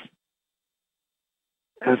us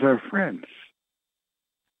as our friends,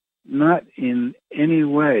 not in any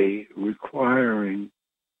way requiring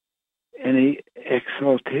any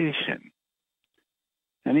exaltation.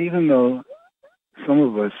 And even though some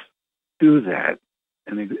of us do that,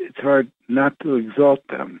 and it's hard not to exalt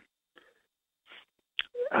them,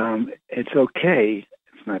 it's okay,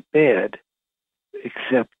 it's not bad,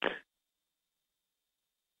 except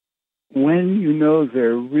when you know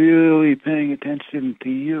they're really paying attention to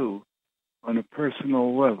you on a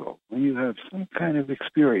personal level, when you have some kind of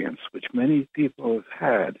experience, which many people have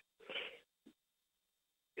had,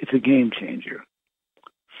 it's a game changer.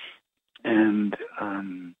 And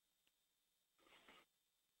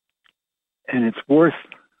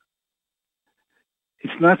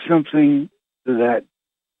it's not something that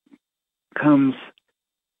comes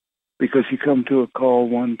because you come to a call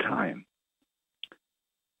one time.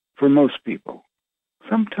 For most people.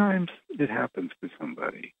 Sometimes it happens for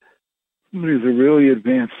somebody. Somebody's a really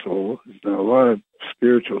advanced soul, has done a lot of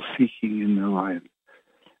spiritual seeking in their life,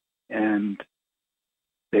 and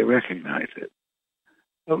they recognize it.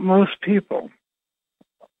 But most people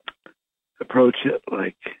approach it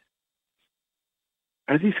like,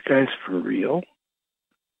 are these guys for real?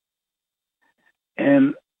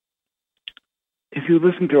 And if you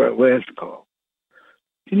listen to our last call,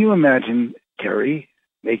 can you imagine Terry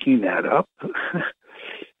making that up?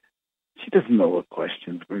 She doesn't know what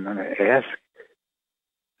questions we're going to ask.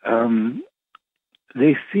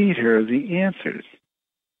 They feed her the answers.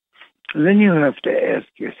 And then you have to ask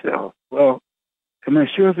yourself, well, am I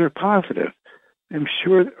sure they're positive? Am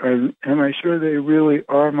I sure they really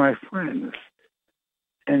are my friends?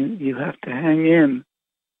 And you have to hang in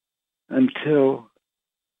until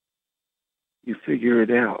you figure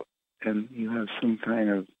it out and you have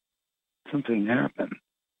something happen.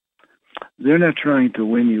 They're not trying to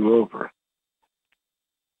win you over.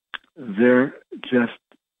 They're just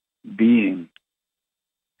being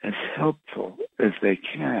as helpful as they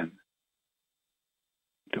can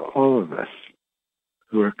to all of us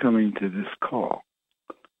who are coming to this call.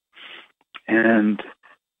 And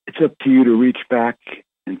it's up to you to reach back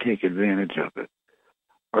and take advantage of it,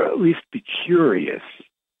 or at least be curious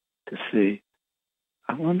to see,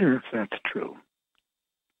 I wonder if that's true.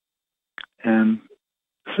 And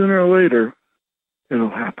sooner or later, it'll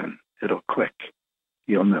happen. It'll click.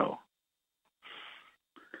 You'll know.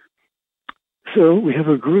 So we have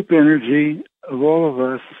a group energy of all of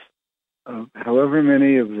us, of however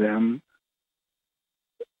many of them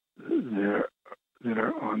that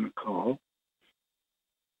are on the call.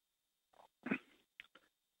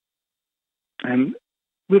 And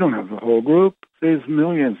we don't have the whole group. There's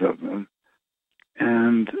millions of them.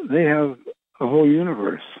 And they have a whole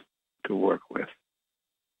universe to work with.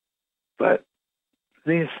 But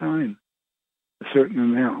they assign a certain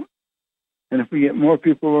amount. And if we get more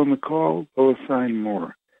people on the call, they'll assign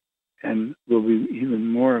more. And we'll be even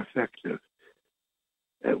more effective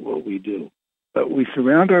at what we do. But we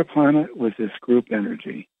surround our planet with this group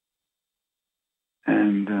energy.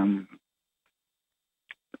 And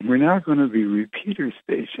we're now going to be repeater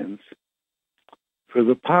stations for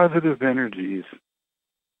the positive energies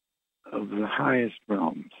of the highest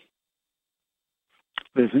realms.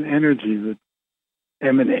 There's an energy that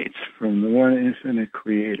emanates from the one infinite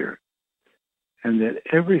creator, and that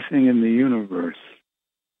everything in the universe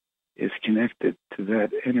is connected to that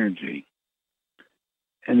energy.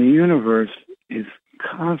 And the universe is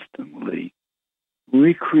constantly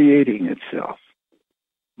recreating itself,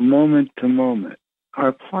 moment to moment.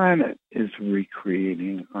 Our planet is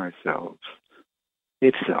recreating itself,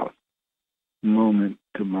 moment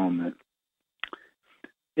to moment,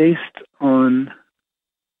 based on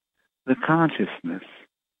the consciousness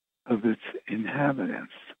of its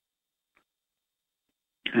inhabitants.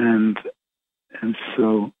 And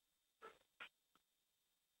so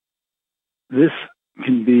this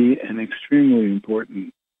can be an extremely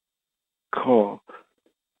important call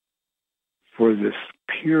for this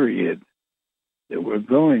period that we're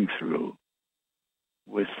going through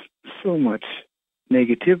with so much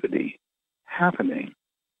negativity happening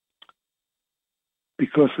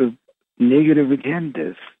because of negative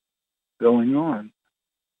agendas going on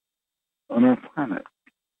our planet.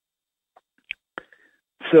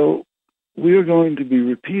 So we are going to be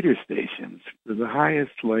repeater stations for the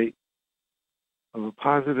highest light of a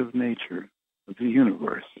positive nature of the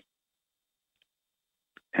universe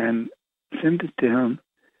and send it down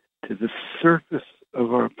to the surface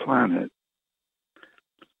of our planet,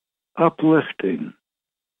 uplifting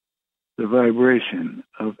the vibration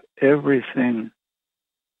of everything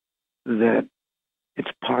that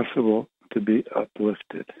it's possible to be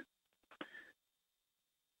uplifted.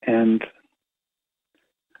 And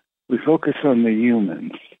we focus on the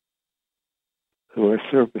humans who are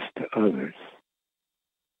service to others,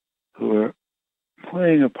 who are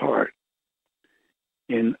playing a part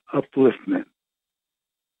in upliftment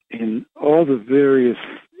in all the various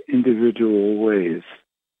individual ways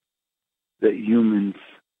that humans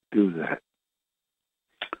do that.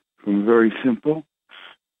 From very simple,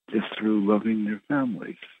 just through loving their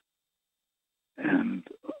families and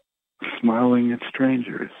smiling at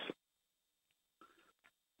strangers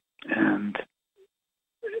And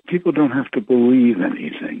people don't have to believe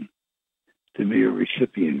anything to be a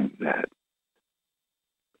recipient of that.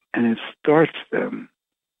 And it starts them,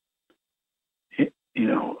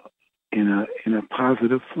 in a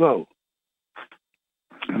positive flow.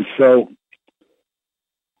 And so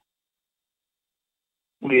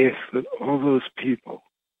we ask that all those people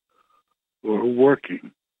who are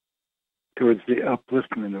working towards the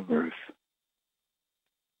upliftment of Earth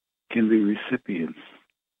can be recipients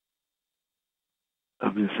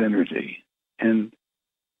of this energy. And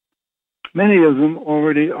many of them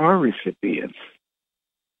already are recipients.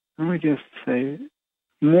 Let me just say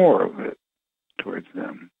more of it towards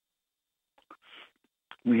them.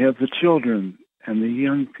 We have the children and the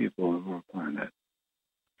young people of our planet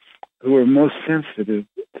who are most sensitive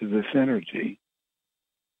to this energy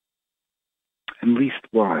and least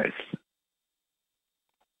wise.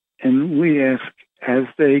 And we ask, as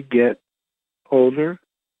they get older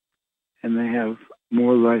and they have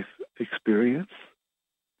more life experience,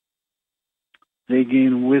 they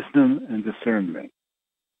gain wisdom and discernment.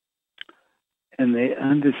 And they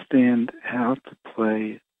understand how to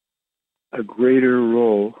play a greater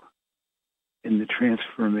role in the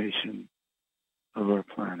transformation of our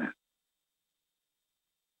planet.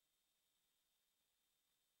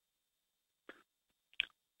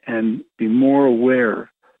 And be more aware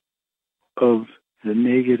of the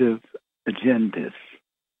negative agendas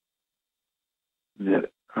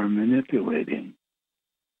that are manipulating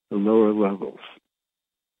the lower levels.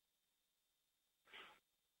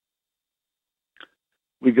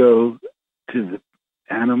 We go to the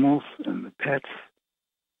animals and the pets,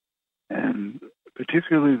 and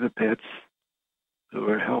particularly the pets who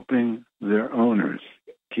are helping their owners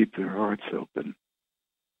keep their hearts open.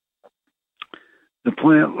 The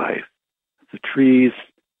plant life, the trees,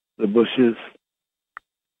 the bushes,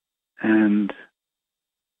 and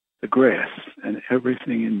the grass, and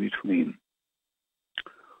everything in between,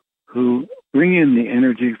 who bring in the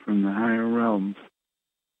energy from the higher realms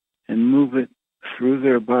and move it through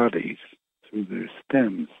their bodies, through their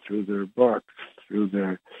stems, through their barks, through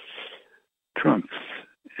their trunks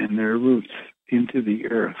and their roots into the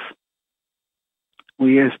earth.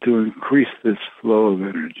 We ask to increase this flow of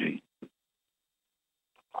energy.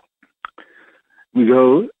 We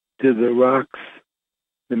go to the rocks,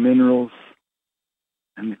 the minerals,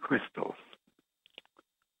 and the crystals,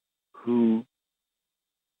 who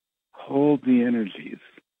hold the energies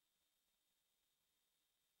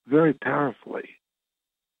very powerfully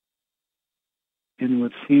in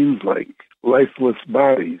what seems like lifeless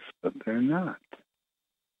bodies, but they're not.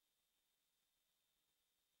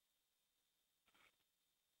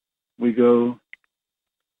 We go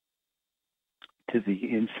to the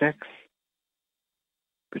insects,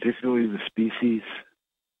 particularly the species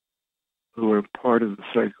who are part of the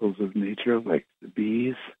cycles of nature, like the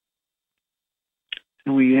bees.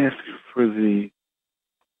 And we ask for the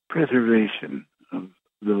preservation of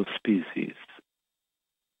those species.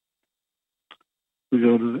 We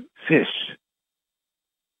go to the fish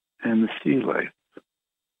and the sea life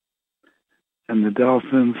and the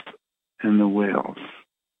dolphins and the whales.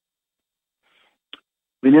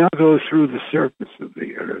 We now go through the surface of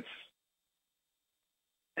the earth,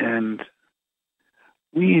 and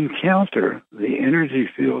we encounter the energy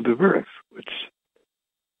field of Earth, which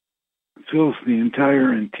fills the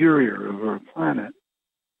entire interior of our planet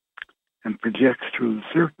and projects through the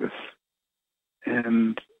surface.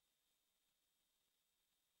 And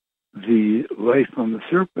the life on the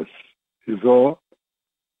surface is all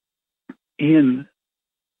in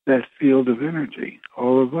that field of energy.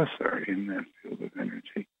 All of us are in that field of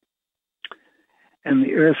energy. And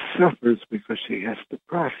the earth suffers because she has to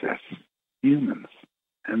process humans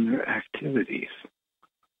and their activities.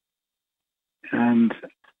 And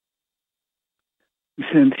we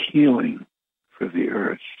send healing for the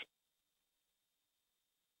earth.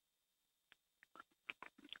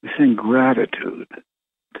 We send gratitude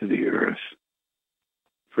to the earth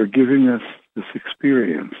for giving us this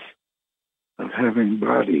experience of having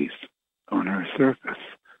bodies on our surface.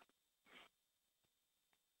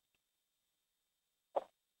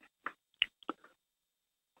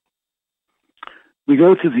 We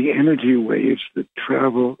go to the energy waves that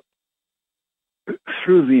travel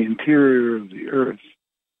through the interior of the earth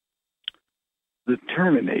that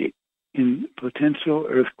terminate in potential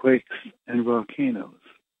earthquakes and volcanoes.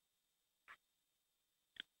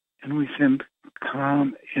 And we send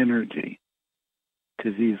calm energy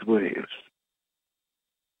to these waves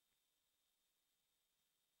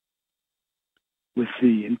with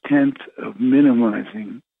the intent of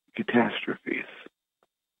minimizing catastrophes.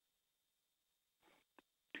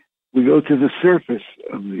 We go to the surface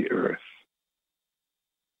of the Earth.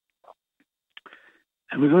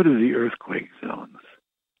 And we go to the earthquake zones.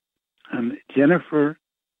 And Jennifer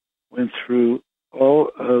went through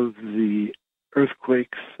all of the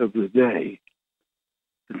earthquakes of the day,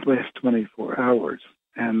 the last 24 hours,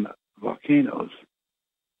 and volcanoes.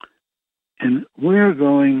 And we're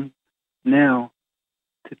going now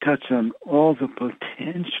to touch on all the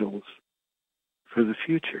potentials for the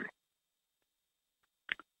future.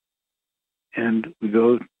 And we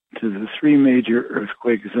go to the three major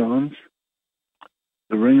earthquake zones,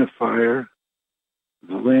 the Ring of Fire,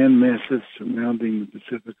 the land masses surrounding the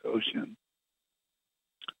Pacific Ocean.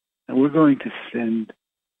 And we're going to send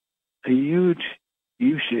a huge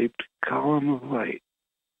U-shaped column of light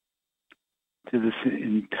to this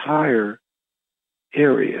entire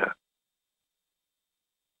area,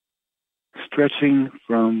 stretching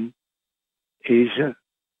from Asia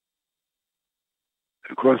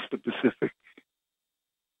across the Pacific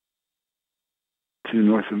to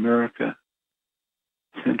North America,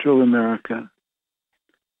 Central America,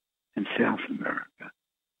 and South America,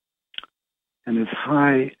 and as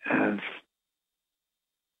high as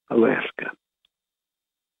Alaska.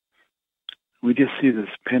 We just see this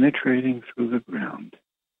penetrating through the ground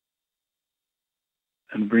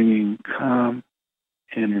and bringing calm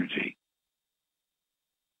energy.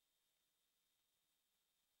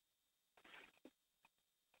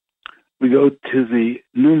 We go to the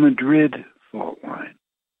New Madrid fault line,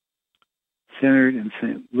 centered in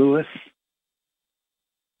St. Louis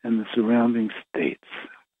and the surrounding states.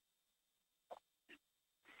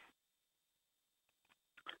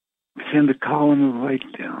 We send a column of light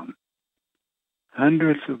down,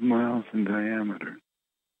 hundreds of miles in diameter,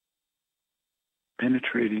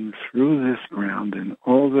 penetrating through this ground in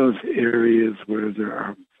all those areas where there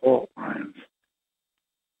are fault lines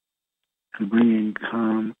and bringing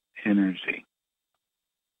calm energy.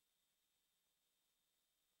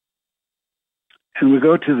 And we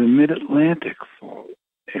go to the Mid-Atlantic fault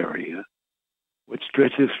area, which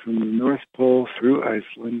stretches from the North Pole through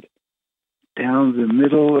Iceland down the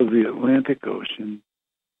middle of the Atlantic Ocean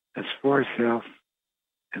as far south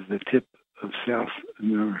as the tip of South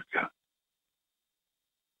America.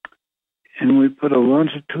 And we put a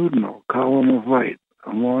longitudinal column of light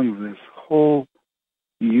along this whole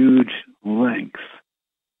huge length,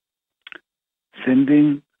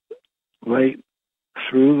 sending light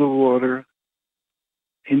through the water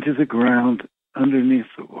into the ground underneath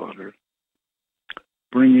the water,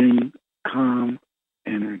 bringing calm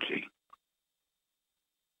energy.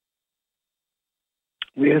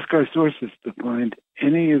 We ask our sources to find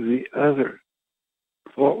any of the other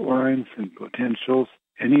fault lines and potentials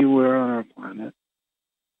anywhere on our planet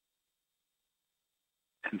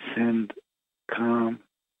and send calm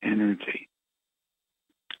energy.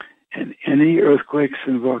 And any earthquakes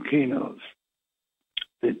and volcanoes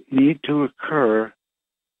that need to occur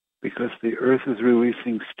because the Earth is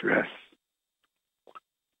releasing stress,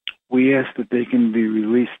 we ask that they can be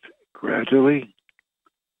released gradually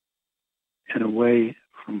and away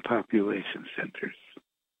from population centers.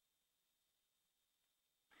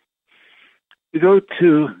 We go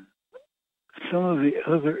to some of the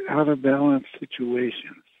other out-of-balance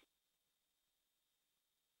situations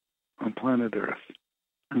on planet Earth.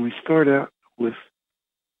 And we start out with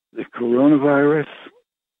the coronavirus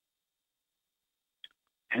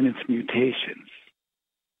and its mutations.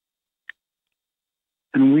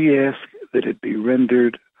 And we ask that it be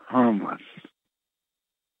rendered harmless.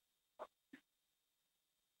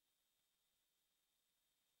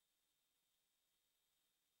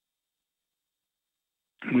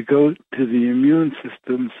 We go to the immune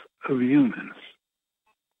systems of humans.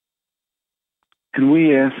 And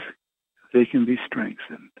we ask they can be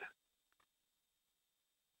strengthened.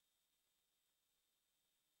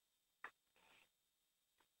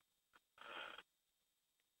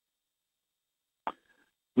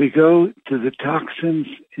 We go to the toxins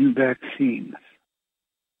in vaccines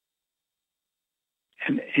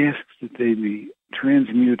and ask that they be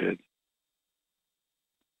transmuted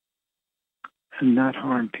and not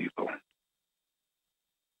harm people.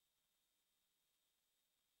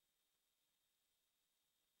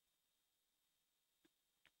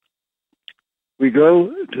 We go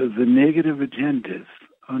to the negative agendas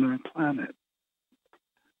on our planet,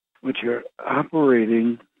 which are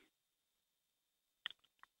operating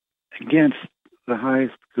against the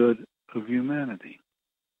highest good of humanity.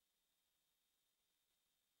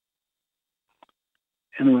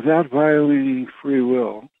 And without violating free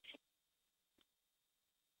will,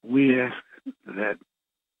 we ask that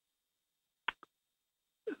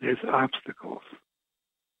there's obstacles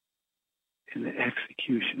in the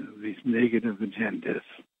execution of these negative agendas.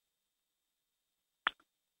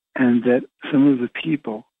 And that some of the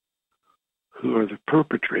people who are the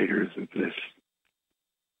perpetrators of this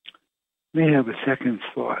may have a second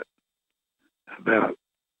thought about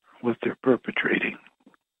what they're perpetrating.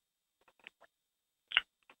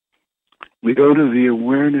 We go to the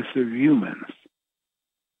awareness of humans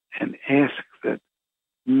and ask that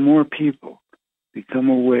more people become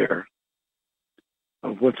aware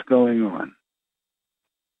of what's going on.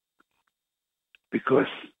 Because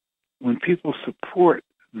when people support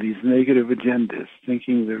these negative agendas,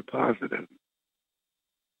 thinking they're positive,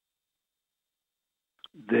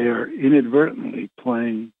 they're inadvertently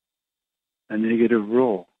playing a negative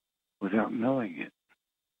role without knowing it.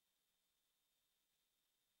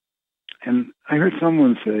 And I heard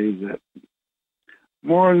someone say that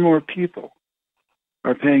more and more people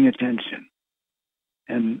are paying attention.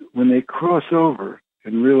 And when they cross over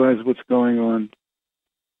and realize what's going on,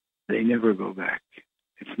 they never go back.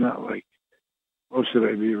 It's not like, oh, should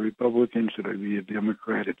I be a Republican? Should I be a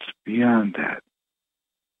Democrat? It's beyond that.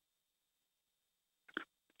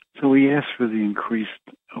 So we ask for the increased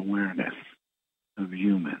awareness of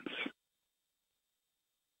humans.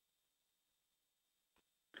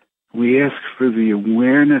 We ask for the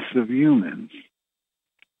awareness of humans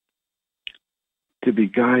to be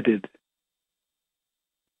guided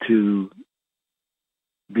to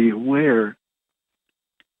be aware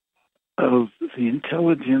of the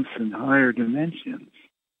intelligence in higher dimensions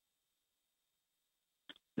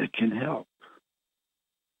that can help,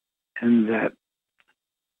 and that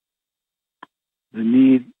the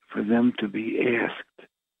need for them to be asked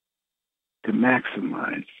to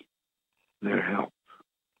maximize their help.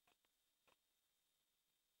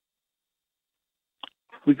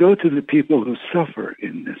 We go to the people who suffer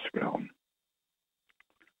in this realm.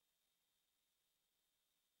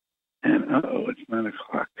 And it's 9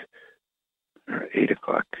 o'clock or 8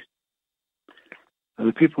 o'clock.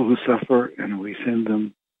 The people who suffer, and we send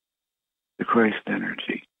them the Christ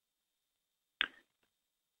energy.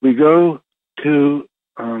 We go to,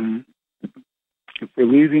 if we're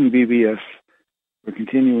leaving BBS, we're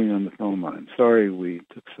continuing on the phone line. Sorry we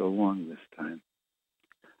took so long this time.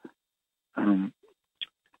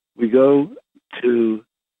 We go to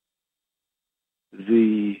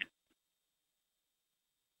the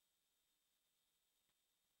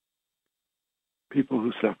people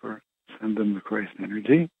who suffer, send them the Christ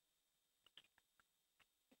energy.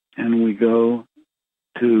 And we go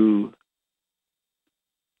to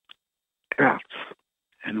droughts,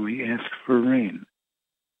 and we ask for rain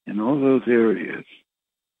in all those areas,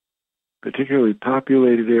 particularly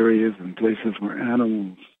populated areas and places where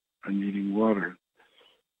animals are needing water.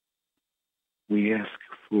 We ask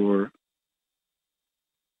for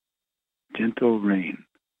gentle rain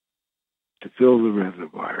to fill the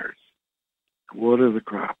reservoirs, water the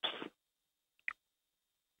crops.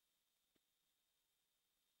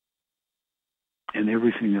 And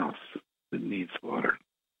everything else that needs water.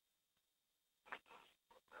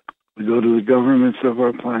 We go to the governments of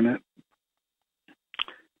our planet.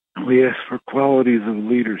 And we ask for qualities of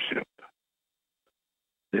leadership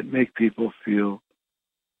that make people feel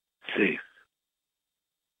safe.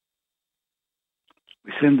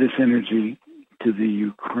 We send this energy to the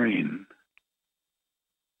Ukraine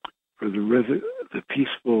for the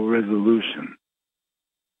peaceful resolution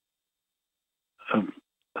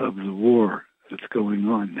of the war that's going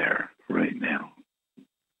on there right now.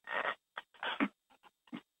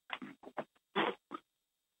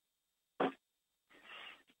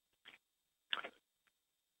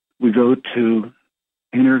 We go to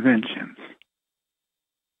interventions.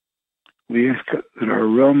 We ask that our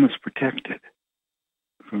realm is protected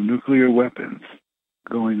from nuclear weapons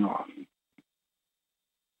going off.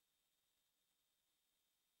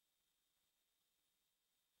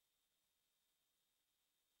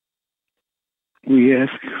 We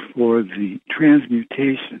ask for the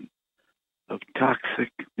transmutation of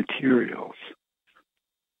toxic materials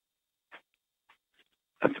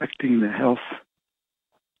affecting the health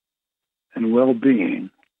and well-being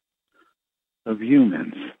of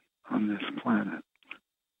humans on this planet.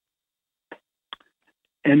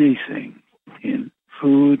 Anything in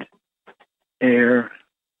food, air,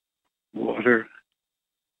 water,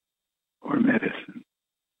 or medicine.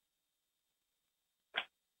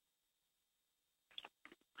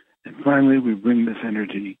 And finally, we bring this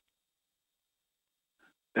energy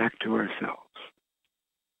back to ourselves.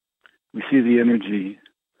 We see the energy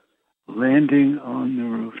landing on the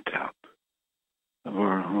rooftop of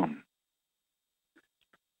our home.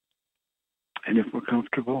 And if we're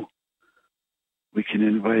comfortable, we can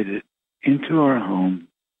invite it into our home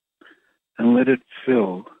and let it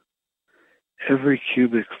fill every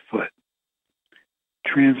cubic foot,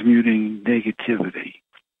 transmuting negativity,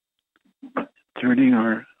 turning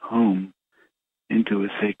our home into a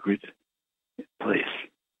sacred place.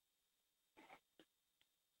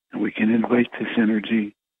 And we can invite this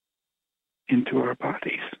energy into our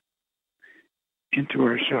bodies, into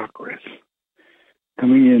our chakras,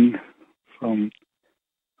 coming in from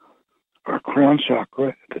our crown chakra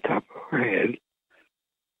at the top of our head,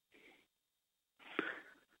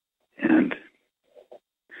 and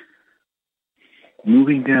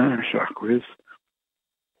moving down our chakras,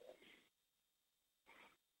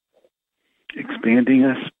 expanding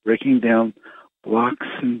us, breaking down blocks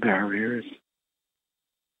and barriers,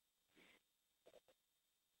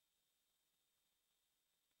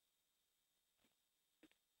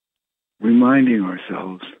 reminding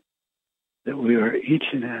ourselves that we are each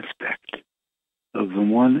an aspect of the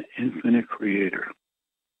one infinite creator.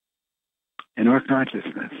 And our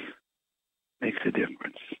consciousness makes a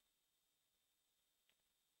difference.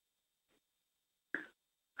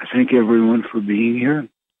 I thank everyone for being here.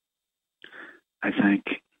 I thank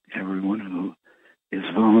everyone who is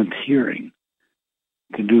volunteering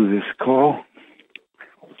to do this call.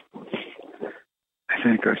 I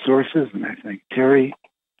thank our sources, and I thank Terry.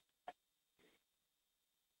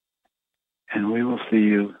 And we will see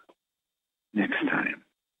you next time.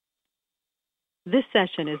 This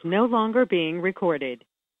session is no longer being recorded.